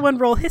 Everyone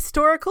roll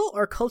historical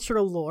or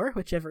cultural lore,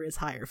 whichever is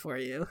higher for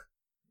you.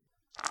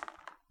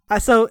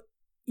 So,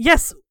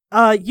 yes,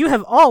 you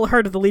have all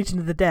heard of the Legion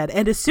of the Dead,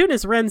 and as soon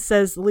as Ren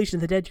says the Legion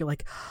of the Dead, you're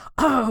like,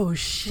 oh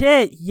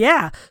shit,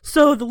 yeah.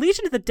 So the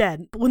Legion of the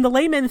Dead, when the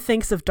layman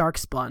thinks of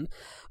Darkspawn,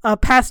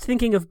 past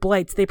thinking of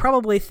Blights, they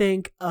probably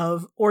think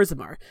of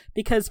Orzammar,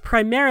 because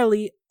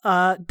primarily,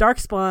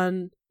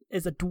 Darkspawn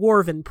is a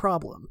dwarven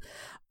problem.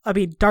 I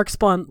mean,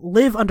 Darkspawn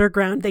live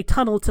underground, they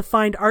tunnel to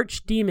find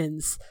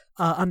archdemons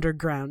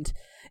underground,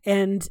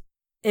 and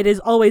it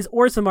is always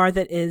Orzammar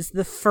that is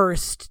the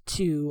first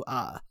to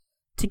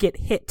get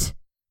hit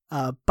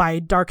by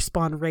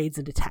Darkspawn raids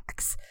and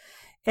attacks.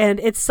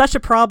 And it's such a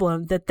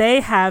problem that they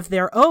have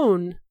their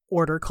own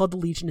order called the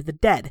Legion of the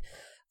Dead.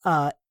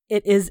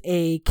 It is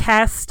a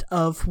caste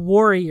of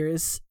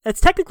warriors.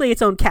 It's technically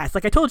its own caste.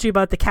 Like I told you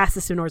about the caste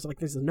system in Orzammar, like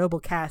there's a noble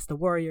caste, the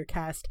warrior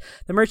caste,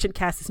 the merchant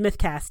caste, the smith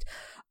caste.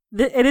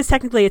 It is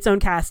technically its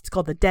own caste. It's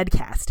called the Dead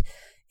Caste.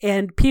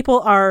 And people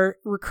are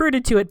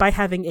recruited to it by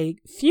having a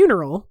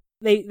funeral.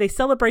 They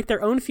celebrate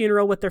their own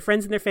funeral with their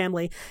friends and their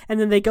family, and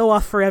then they go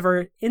off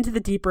forever into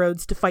the Deep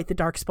Roads to fight the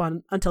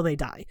Darkspawn until they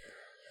die.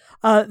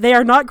 They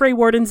are not Grey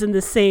Wardens in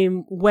the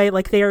same way.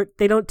 Like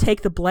they don't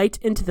take the Blight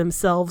into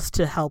themselves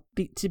to help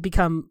to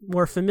become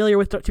more familiar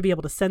with, to be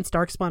able to sense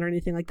Darkspawn or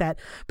anything like that.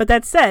 But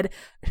that said,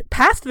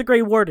 past the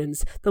Grey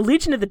Wardens, the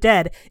Legion of the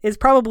Dead is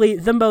probably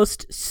the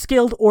most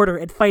skilled order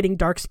at fighting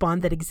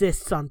Darkspawn that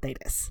exists on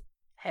Thedas.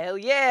 Hell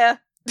yeah.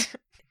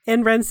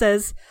 And Ren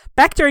says,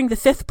 back during the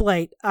 5th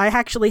Blight, I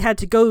actually had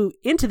to go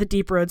into the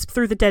Deep Roads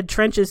through the dead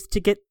trenches to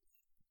get...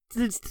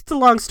 It's a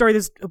long story.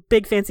 There's a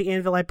big fancy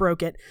anvil. I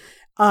broke it.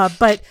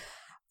 But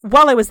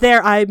while I was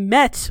there, I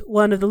met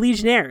one of the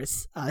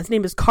Legionnaires. His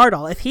name is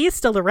Cardal. If he is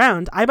still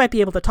around, I might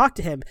be able to talk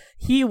to him.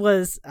 He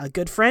was a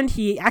good friend.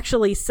 He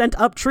actually sent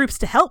up troops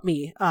to help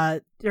me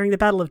during the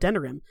Battle of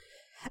Denerim.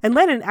 And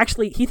Lennon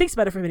actually, he thinks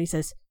about it for a minute. He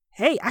says,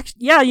 Hey,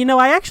 yeah,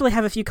 I actually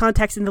have a few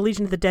contacts in the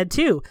Legion of the Dead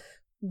too.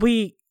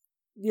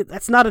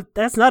 That's not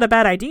a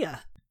bad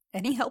idea.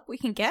 Any help we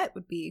can get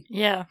would be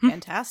Yeah.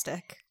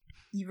 fantastic.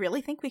 You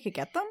really think we could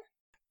get them?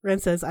 Ren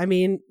says, I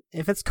mean,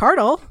 if it's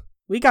Cardinal,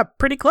 we got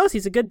pretty close.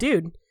 He's a good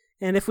dude.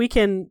 And if we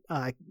can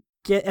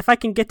if I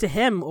can get to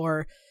him,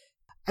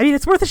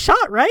 it's worth a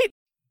shot, right?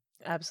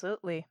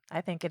 Absolutely.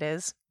 I think it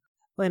is.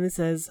 Landon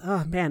says,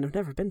 oh man, I've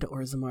never been to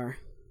Orzammar.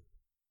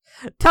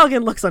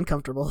 Talgan looks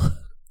uncomfortable.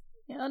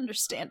 Yeah,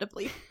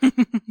 understandably.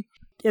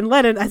 And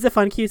Lennon, as if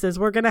on cue, says,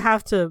 we're going to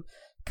have to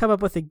come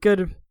up with a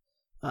good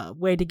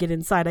way to get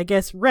inside. I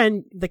guess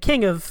Ren, the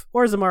king of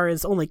Orzammar,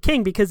 is only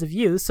king because of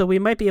you, so we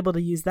might be able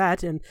to use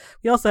that. And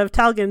we also have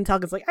Talgan, and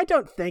Talgan's like, I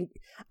don't think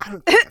I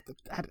could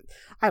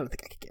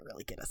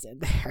really get us in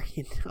there.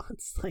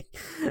 It's like,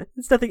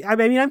 it's nothing. I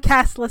mean, I'm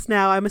castless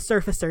now. I'm a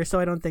surfacer, so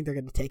I don't think they're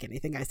going to take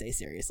anything I say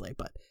seriously.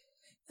 But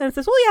and it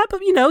says, well, yeah,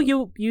 but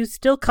you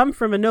still come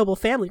from a noble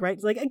family, right?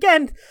 It's like,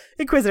 again,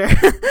 Inquisitor,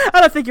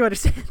 I don't think you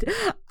understand.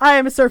 I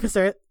am a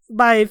surfacer.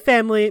 My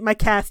family, my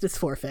caste is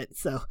forfeit,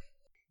 so.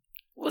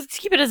 Let's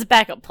keep it as a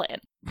backup plan.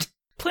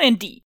 Plan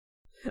D.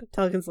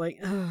 Talgan's like,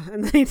 ugh,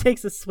 and then he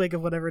takes a swig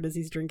of whatever it is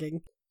he's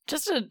drinking.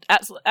 Just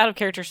out of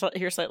character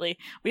here slightly,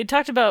 we had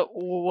talked about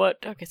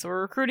okay, so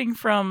we're recruiting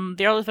from,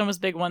 the Arlethon was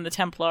a big one, the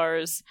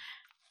Templars.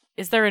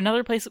 Is there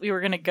another place that we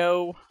were going to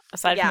go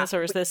aside from this,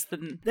 or is this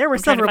the... There were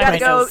several We gotta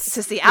go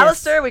to see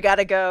Alistair, yes. We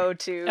gotta go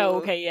to... Oh,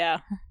 okay, yeah.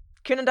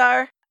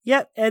 Kunandar.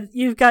 Yep, and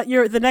you've got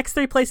the next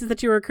 3 places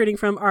that you were recruiting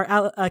from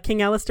are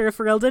King Alistair of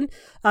Ferelden,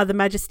 the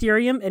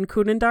Magisterium, and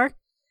Kunandar.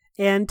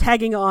 And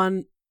tagging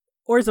on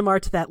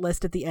Orzammar to that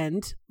list at the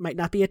end might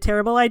not be a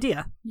terrible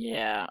idea.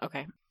 Yeah,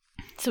 okay.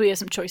 So we have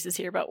some choices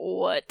here about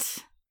what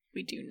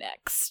we do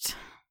next.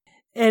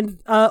 And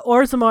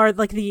Orzammar,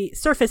 like the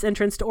surface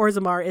entrance to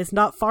Orzammar, is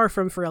not far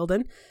from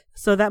Ferelden,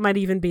 so that might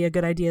even be a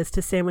good idea, is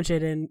to sandwich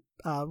it in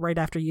right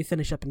after you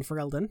finish up in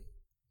Ferelden.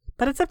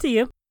 But it's up to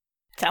you.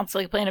 Sounds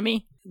like a plan to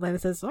me. Lana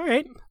says, all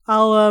right,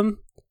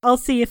 I'll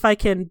see if I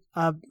can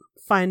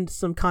find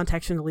some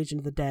contacts from the Legion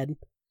of the Dead.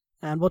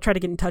 And we'll try to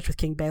get in touch with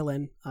King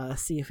Balin,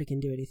 see if we can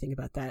do anything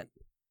about that.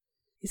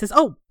 He says,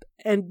 oh,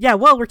 and yeah,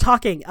 while we're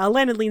talking,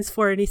 Landon leans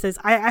forward and he says,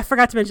 I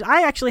forgot to mention,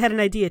 I actually had an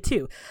idea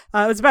too.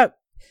 It was about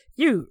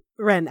you,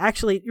 Ren.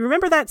 Actually, you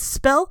remember that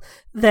spell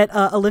that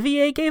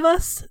Olivier gave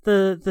us?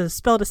 The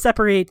spell to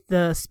separate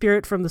the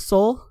spirit from the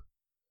soul?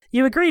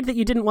 You agreed that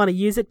you didn't want to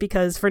use it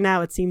because for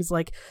now it seems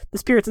like the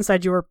spirits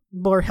inside you are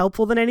more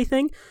helpful than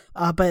anything,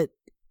 but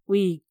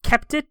we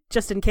kept it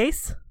just in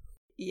case.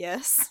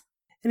 Yes.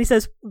 And he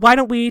says, why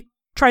don't we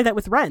try that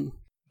with Ren?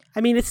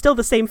 I mean, it's still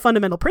the same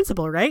fundamental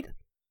principle, right?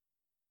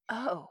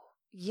 Oh,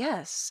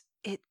 yes,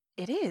 it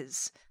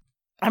is.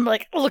 I'm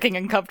like looking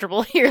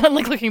uncomfortable here. I'm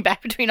like looking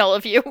back between all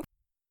of you.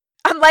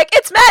 I'm like,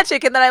 it's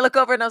magic! And then I look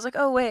over and I was like,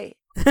 oh, wait.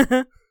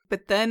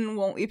 But then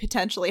won't we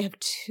potentially have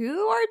 2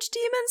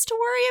 archdemons to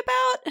worry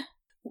about?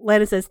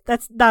 Lana says,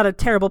 that's not a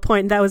terrible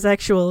point. That was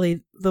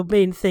actually the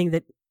main thing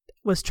that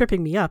was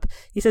tripping me up.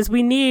 He says,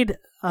 we need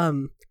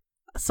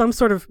some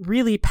sort of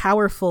really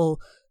powerful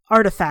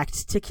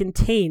artifact to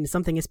contain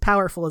something as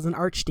powerful as an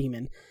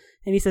archdemon.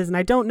 And he says, and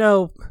I don't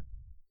know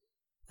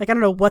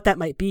what that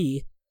might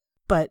be,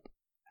 but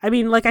I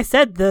mean, like I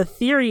said, the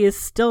theory is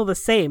still the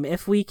same.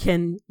 If we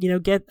can,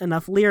 get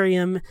enough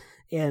lyrium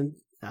and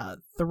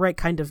the right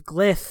kind of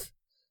glyph,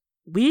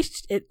 we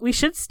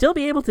should still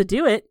be able to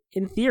do it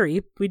in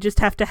theory. We just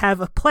have to have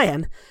a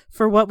plan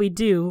for what we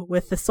do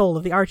with the soul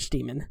of the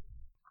archdemon.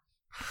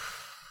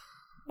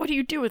 What do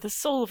you do with the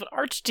soul of an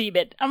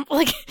archdemon? I'm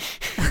like...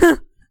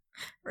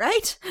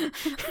 Right?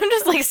 I'm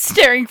just like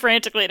staring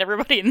frantically at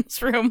everybody in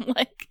this room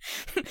like,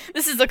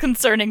 this is a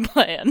concerning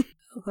plan.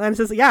 And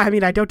says, yeah, I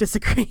mean, I don't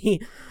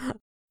disagree.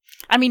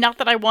 I mean, not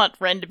that I want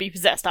Ren to be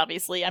possessed,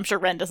 obviously. I'm sure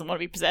Ren doesn't want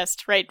to be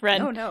possessed, right,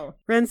 Ren? Oh, no.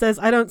 Ren says,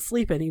 I don't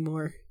sleep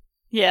anymore.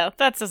 Yeah,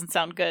 that doesn't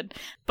sound good.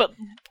 But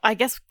I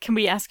guess, can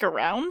we ask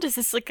around? Is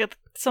this like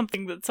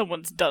something that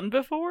someone's done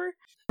before?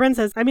 Ren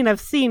says, I mean,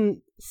 I've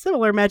seen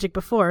similar magic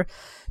before.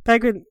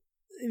 Back when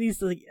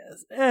these, like,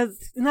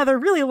 another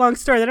really long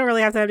story that I don't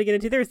really have time to get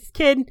into. There was this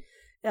kid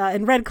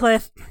in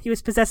Redcliffe. He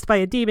was possessed by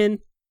a demon.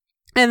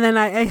 And then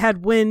I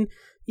had Wynn.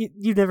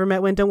 You've never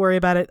met Wynn, don't worry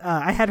about it.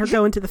 I had her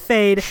go into the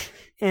Fade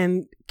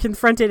and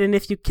confront it. And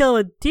if you kill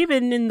a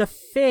demon in the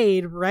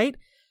Fade, right?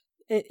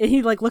 And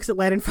he looks at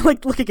Landon for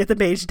looking at the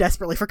mage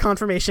desperately for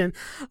confirmation.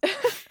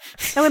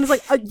 And Landon's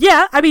like,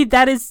 yeah, I mean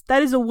that is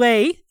a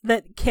way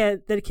that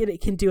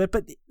it can do it.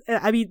 But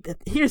I mean,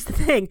 here's the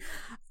thing: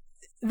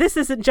 this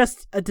isn't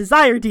just a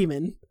desire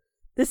demon.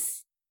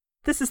 This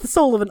is the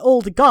soul of an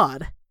old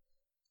god.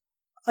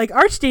 Like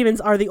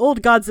archdemons are the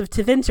old gods of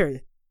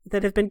Tevinter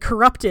that have been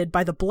corrupted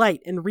by the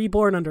blight and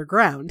reborn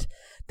underground.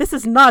 This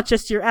is not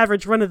just your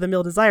average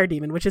run-of-the-mill desire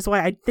demon, which is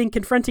why I think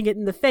confronting it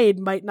in the Fade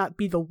might not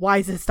be the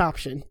wisest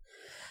option.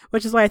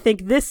 Which is why I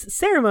think this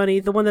ceremony,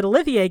 the one that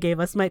Olivier gave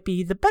us, might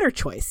be the better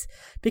choice,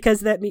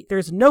 because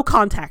there's no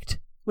contact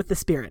with the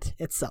spirit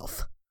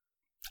itself.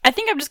 I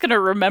think I'm just gonna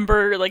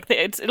remember,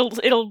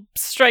 it'll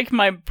strike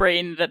my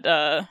brain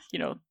that,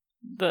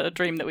 the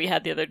dream that we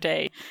had the other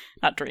day.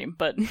 Not dream,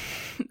 but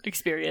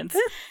experience.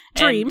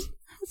 Dream. And,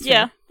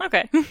 yeah,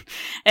 okay.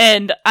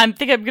 And I'm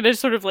gonna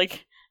sort of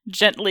like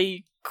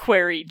gently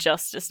query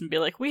Justice and be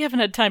like, we haven't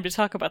had time to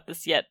talk about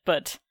this yet,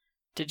 but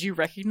did you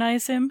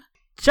recognize him?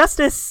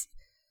 Justice,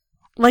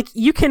 like,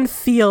 you can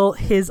feel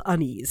his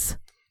unease.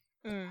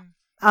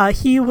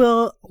 He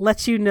will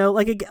let you know,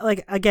 like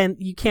again,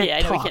 you can't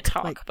I talk. know we can't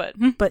talk, like, but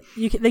but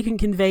they can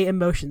convey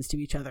emotions to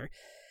each other.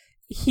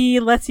 He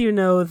lets you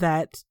know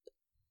that,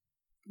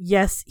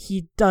 yes,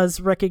 he does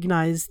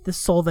recognize the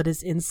soul that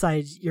is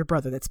inside your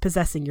brother, that's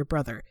possessing your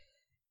brother.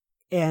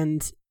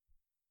 And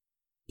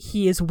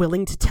he is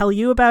willing to tell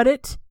you about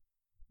it,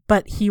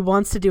 but he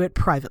wants to do it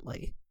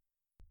privately.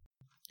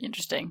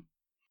 Interesting.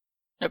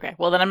 Okay,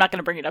 well then I'm not going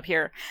to bring it up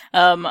here.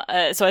 So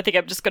I think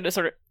I'm just going to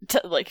sort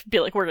of be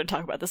like, we're going to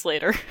talk about this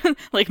later.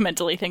 Like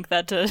mentally think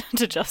that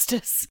to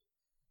Justice.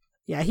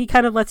 Yeah, he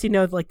kind of lets you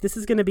know, like, this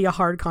is going to be a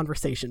hard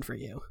conversation for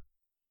you.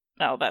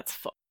 Oh, that's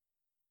fun.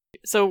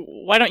 So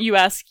why don't you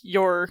ask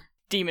your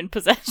demon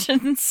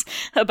possessions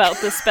about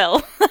the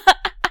spell?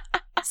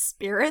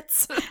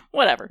 Spirits?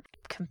 Whatever.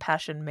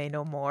 Compassion may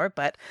know more,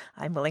 but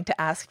I'm willing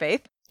to ask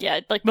Faith. Yeah,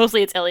 like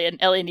mostly it's Elian.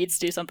 Elian needs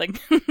to do something.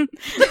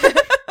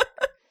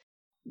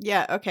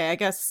 Yeah, okay, I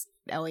guess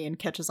Elian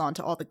catches on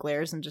to all the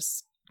glares and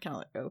just kind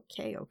of like,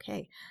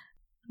 okay.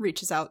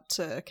 Reaches out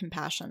to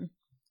Compassion.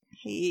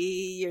 Hey,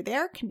 you're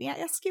there? Can I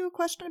ask you a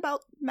question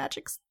about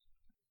magics?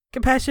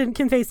 Compassion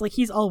conveys, like,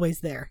 he's always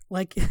there.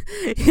 Like,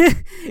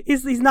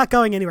 he's not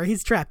going anywhere.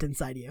 He's trapped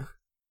inside you.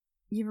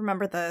 You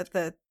remember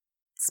the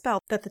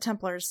spell that the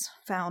Templars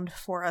found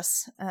for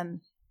us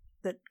and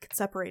that could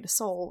separate a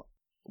soul?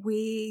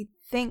 We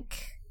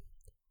think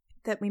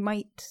that we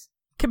might...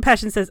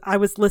 Compassion says, I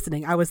was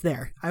listening. I was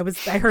there. I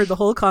heard the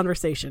whole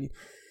conversation.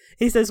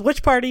 He says,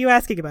 which part are you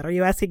asking about? Are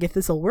you asking if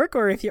this will work,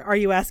 or are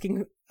you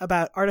asking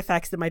about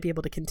artifacts that might be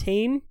able to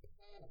contain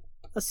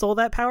a soul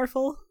that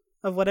powerful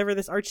of whatever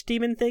this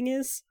archdemon thing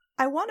is?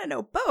 I want to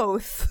know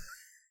both.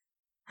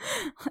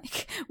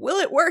 Like, will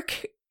it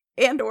work?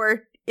 And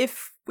or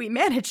if we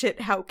manage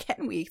it, how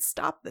can we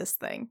stop this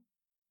thing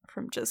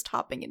from just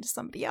hopping into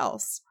somebody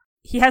else?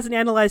 He hasn't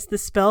analyzed the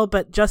spell,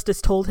 but Justice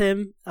told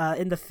him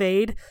in the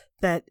Fade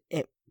that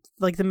it,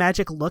 like, the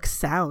magic looks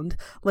sound.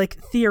 Like,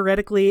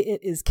 theoretically, it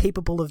is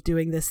capable of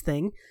doing this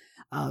thing.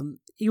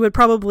 You would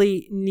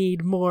probably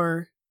need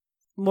more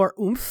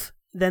oomph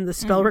than the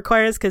spell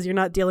requires, because you're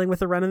not dealing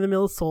with a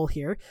run-of-the-mill soul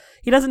here.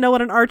 He doesn't know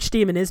what an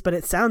archdemon is, but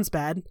it sounds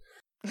bad.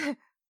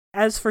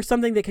 As for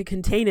something that could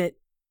contain it,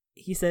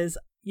 he says,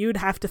 you'd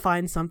have to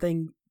find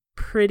something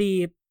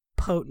pretty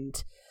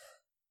potent.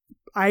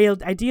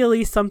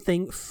 Ideally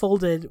something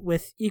folded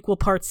with equal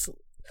parts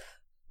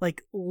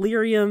like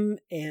lyrium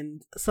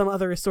and some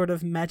other sort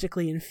of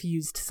magically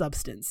infused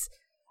substance.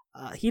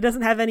 He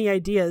doesn't have any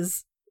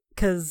ideas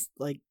because,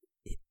 like,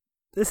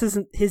 this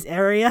isn't his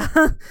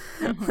area.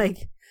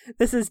 Like,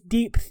 this is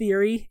deep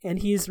theory, and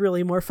he's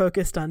really more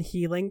focused on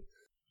healing.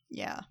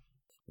 Yeah.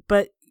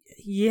 But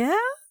yeah,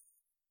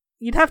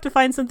 you'd have to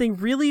find something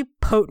really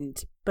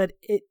potent, but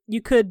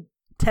you could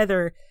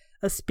tether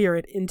a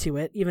spirit into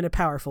it, even a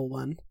powerful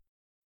one.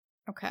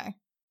 Okay.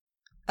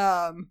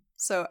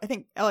 So I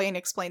think Elian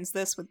explains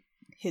this with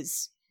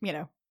his,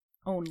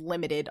 own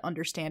limited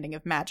understanding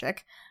of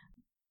magic.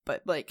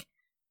 But, like,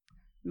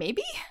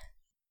 maybe?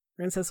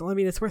 Ren says, well, I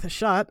mean, it's worth a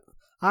shot.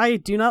 I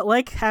do not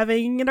like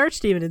having an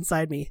archdemon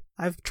inside me.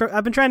 I've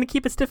been trying to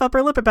keep a stiff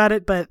upper lip about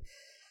it, but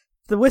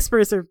the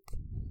whispers are...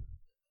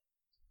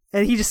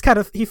 And he just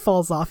he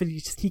falls off and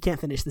he can't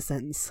finish the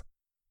sentence.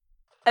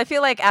 I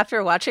feel like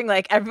after watching,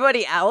 like,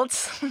 everybody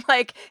else,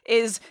 like,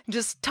 is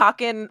just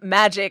talking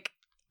magic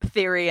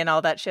theory and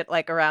all that shit,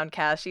 like, around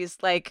Cass. She's,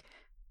 like,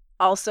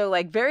 also,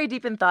 like, very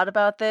deep in thought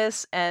about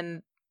this,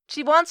 and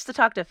she wants to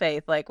talk to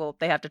Faith. Like, well,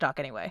 they have to talk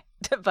anyway.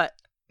 But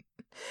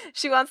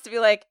she wants to be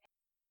like,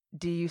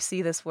 do you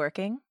see this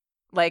working?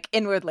 Like,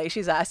 inwardly,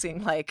 she's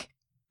asking, like,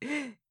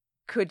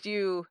 could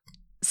you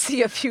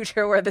see a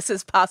future where this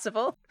is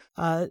possible?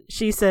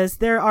 She says,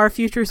 there are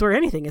futures where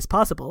anything is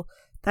possible.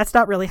 That's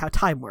not really how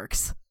time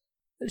works.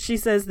 She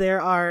says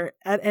there are,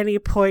 at any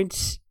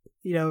point,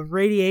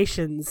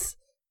 radiations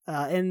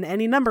in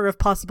any number of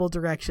possible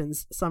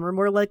directions. Some are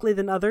more likely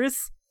than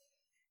others.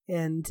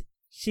 And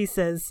she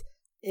says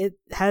it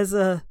has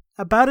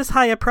about as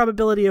high a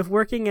probability of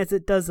working as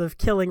it does of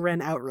killing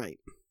Ren outright.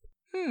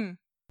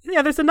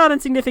 Yeah, there's a not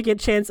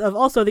insignificant chance of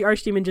also the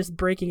archdemon just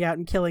breaking out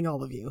and killing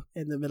all of you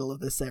in the middle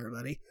of this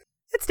ceremony.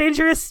 It's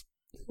dangerous.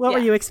 What were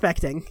you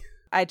expecting?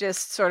 I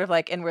just sort of,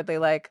 like, inwardly,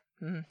 like,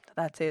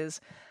 that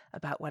is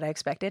about what I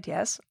expected,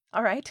 yes.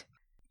 All right.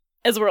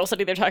 As we're all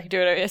sitting there talking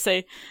to it, I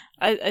say,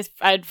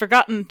 I'd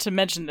forgotten to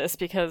mention this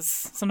because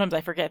sometimes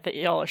I forget that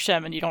y'all are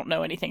Shem and you don't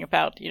know anything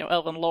about,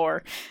 elven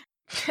lore.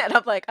 And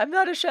I'm like, I'm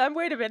not a Shem,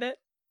 wait a minute.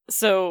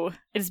 So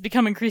it has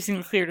become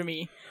increasingly clear to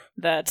me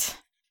that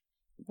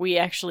we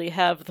actually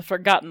have the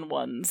Forgotten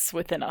Ones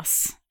within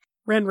us.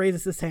 Ren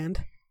raises his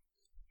hand.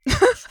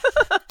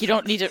 You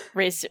don't need to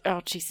raise...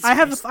 Oh, Jesus I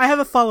Christ. have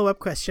a follow-up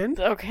question.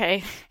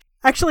 Okay.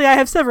 Actually, I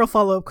have several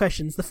follow-up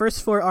questions. The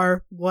first 4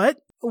 are,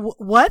 what?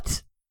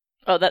 What?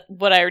 Oh, that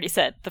what I already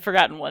said. The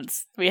Forgotten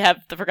Ones. We have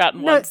the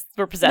Forgotten Ones.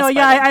 We're possessed by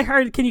them. I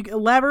heard. Can you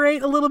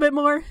elaborate a little bit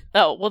more?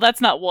 Oh, well,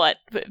 that's not what.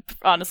 But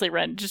honestly,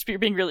 Ren, you're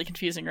being really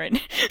confusing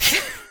right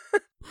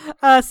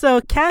now.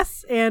 So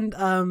Cass and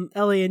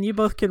Elian, you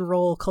both can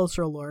roll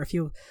cultural lore if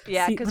you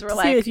because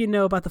we're see if you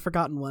know about the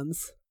Forgotten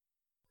Ones.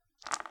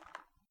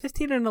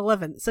 15 and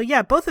 11. So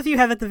yeah, both of you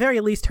have at the very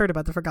least heard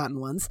about the Forgotten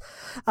Ones.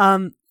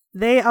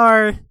 They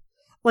are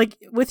like,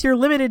 with your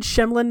limited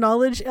Shemlin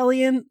knowledge,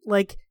 Elian,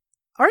 like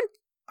aren't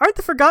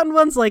the Forgotten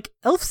Ones like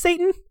Elf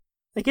Satan?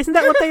 Like, isn't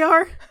that what they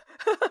are?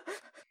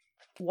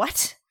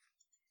 What?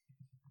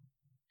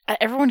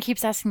 Everyone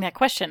keeps asking that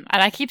question,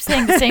 and I keep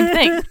saying the same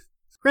thing.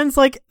 Ren's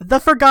like, the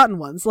Forgotten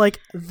Ones. Like,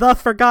 the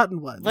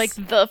Forgotten Ones. Like,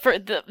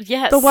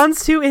 yes. The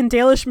ones who, in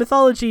Dalish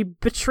mythology,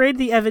 betrayed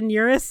the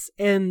Evan-Yuris,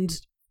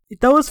 and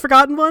those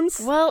Forgotten Ones?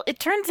 Well, it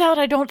turns out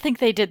I don't think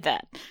they did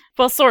that.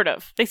 Well, sort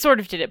of. They sort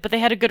of did it, but they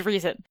had a good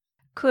reason.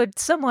 Could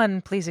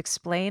someone please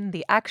explain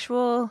the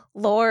actual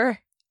lore?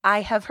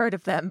 I have heard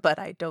of them, but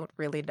I don't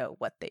really know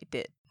what they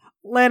did.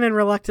 Lannon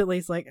reluctantly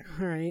is like,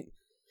 all right.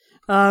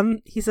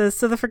 He says,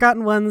 so the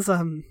Forgotten Ones,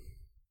 I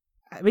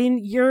mean,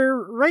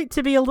 you're right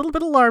to be a little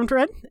bit alarmed,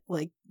 Red.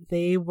 Like,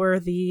 they were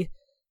the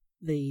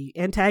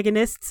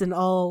antagonists in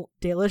all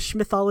Dalish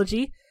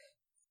mythology,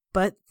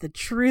 but the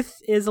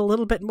truth is a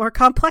little bit more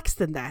complex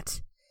than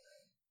that.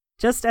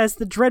 Just as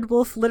the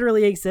Dreadwolf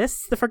literally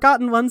exists, the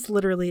Forgotten Ones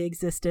literally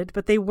existed,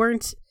 but they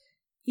weren't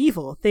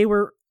evil. They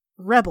were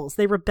rebels.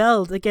 They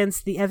rebelled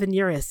against the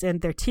Evan-Yuris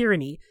and their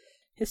tyranny.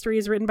 History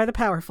is written by the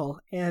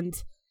powerful,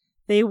 and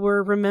they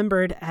were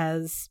remembered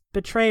as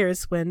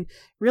betrayers when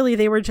really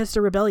they were just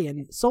a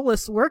rebellion.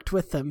 Solus worked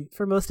with them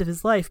for most of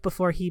his life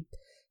before he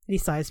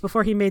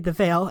made the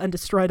Veil and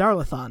destroyed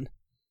Arlathon.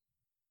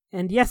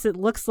 And yes, it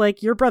looks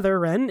like your brother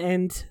Ren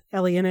and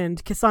Elian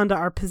and Cassandra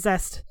are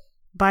possessed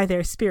by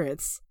their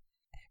spirits.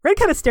 Ren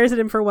kind of stares at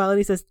him for a while and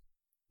he says,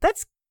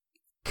 that's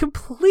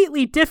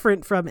completely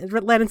different from it.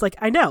 Lannon's like,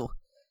 I know.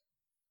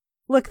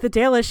 Look, the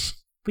Dalish,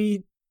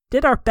 we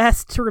did our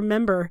best to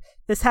remember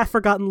this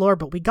half-forgotten lore,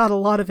 but we got a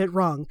lot of it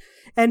wrong.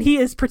 And he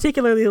is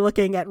particularly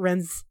looking at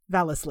Ren's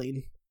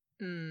Valisleen.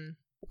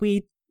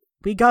 We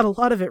got a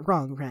lot of it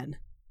wrong, Ren.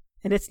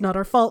 And it's not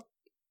our fault,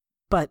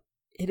 but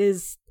it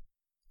is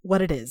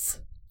what it is.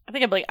 I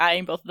think I'm like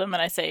eyeing both of them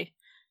and I say,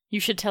 you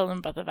should tell them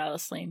about the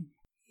Valisleen.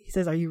 He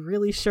says, are you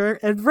really sure?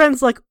 And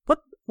Ren's like,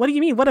 what do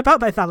you mean? What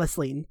about my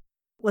Valisleen?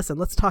 Listen,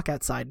 let's talk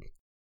outside.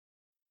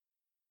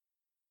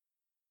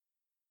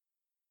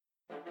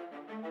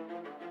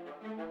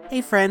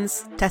 Hey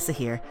friends, Tessa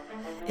here.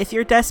 If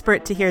you're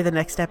desperate to hear the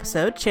next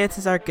episode,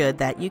 chances are good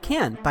that you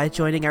can by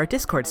joining our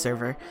Discord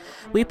server.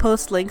 We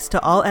post links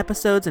to all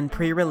episodes and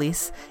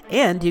pre-release,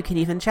 and you can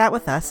even chat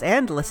with us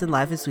and listen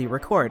live as we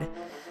record.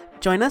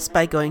 Join us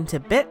by going to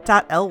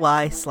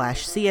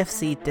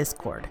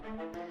bit.ly/CFCDiscord.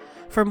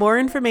 For more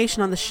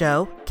information on the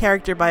show,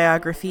 character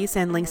biographies,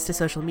 and links to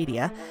social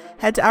media,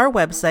 head to our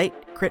website,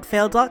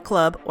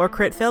 critfail.club or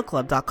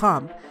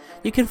critfailclub.com.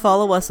 You can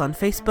follow us on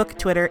Facebook,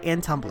 Twitter,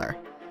 and Tumblr.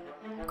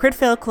 Crit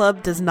Fail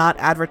Club does not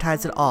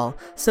advertise at all,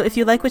 so if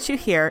you like what you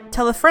hear,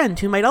 tell a friend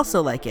who might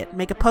also like it,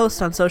 make a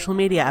post on social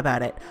media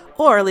about it,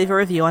 or leave a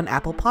review on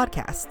Apple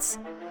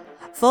Podcasts.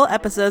 Full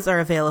episodes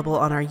are available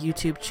on our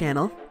YouTube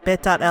channel,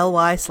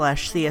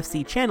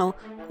 bit.ly/CFC channel,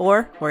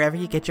 or wherever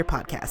you get your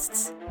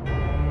podcasts.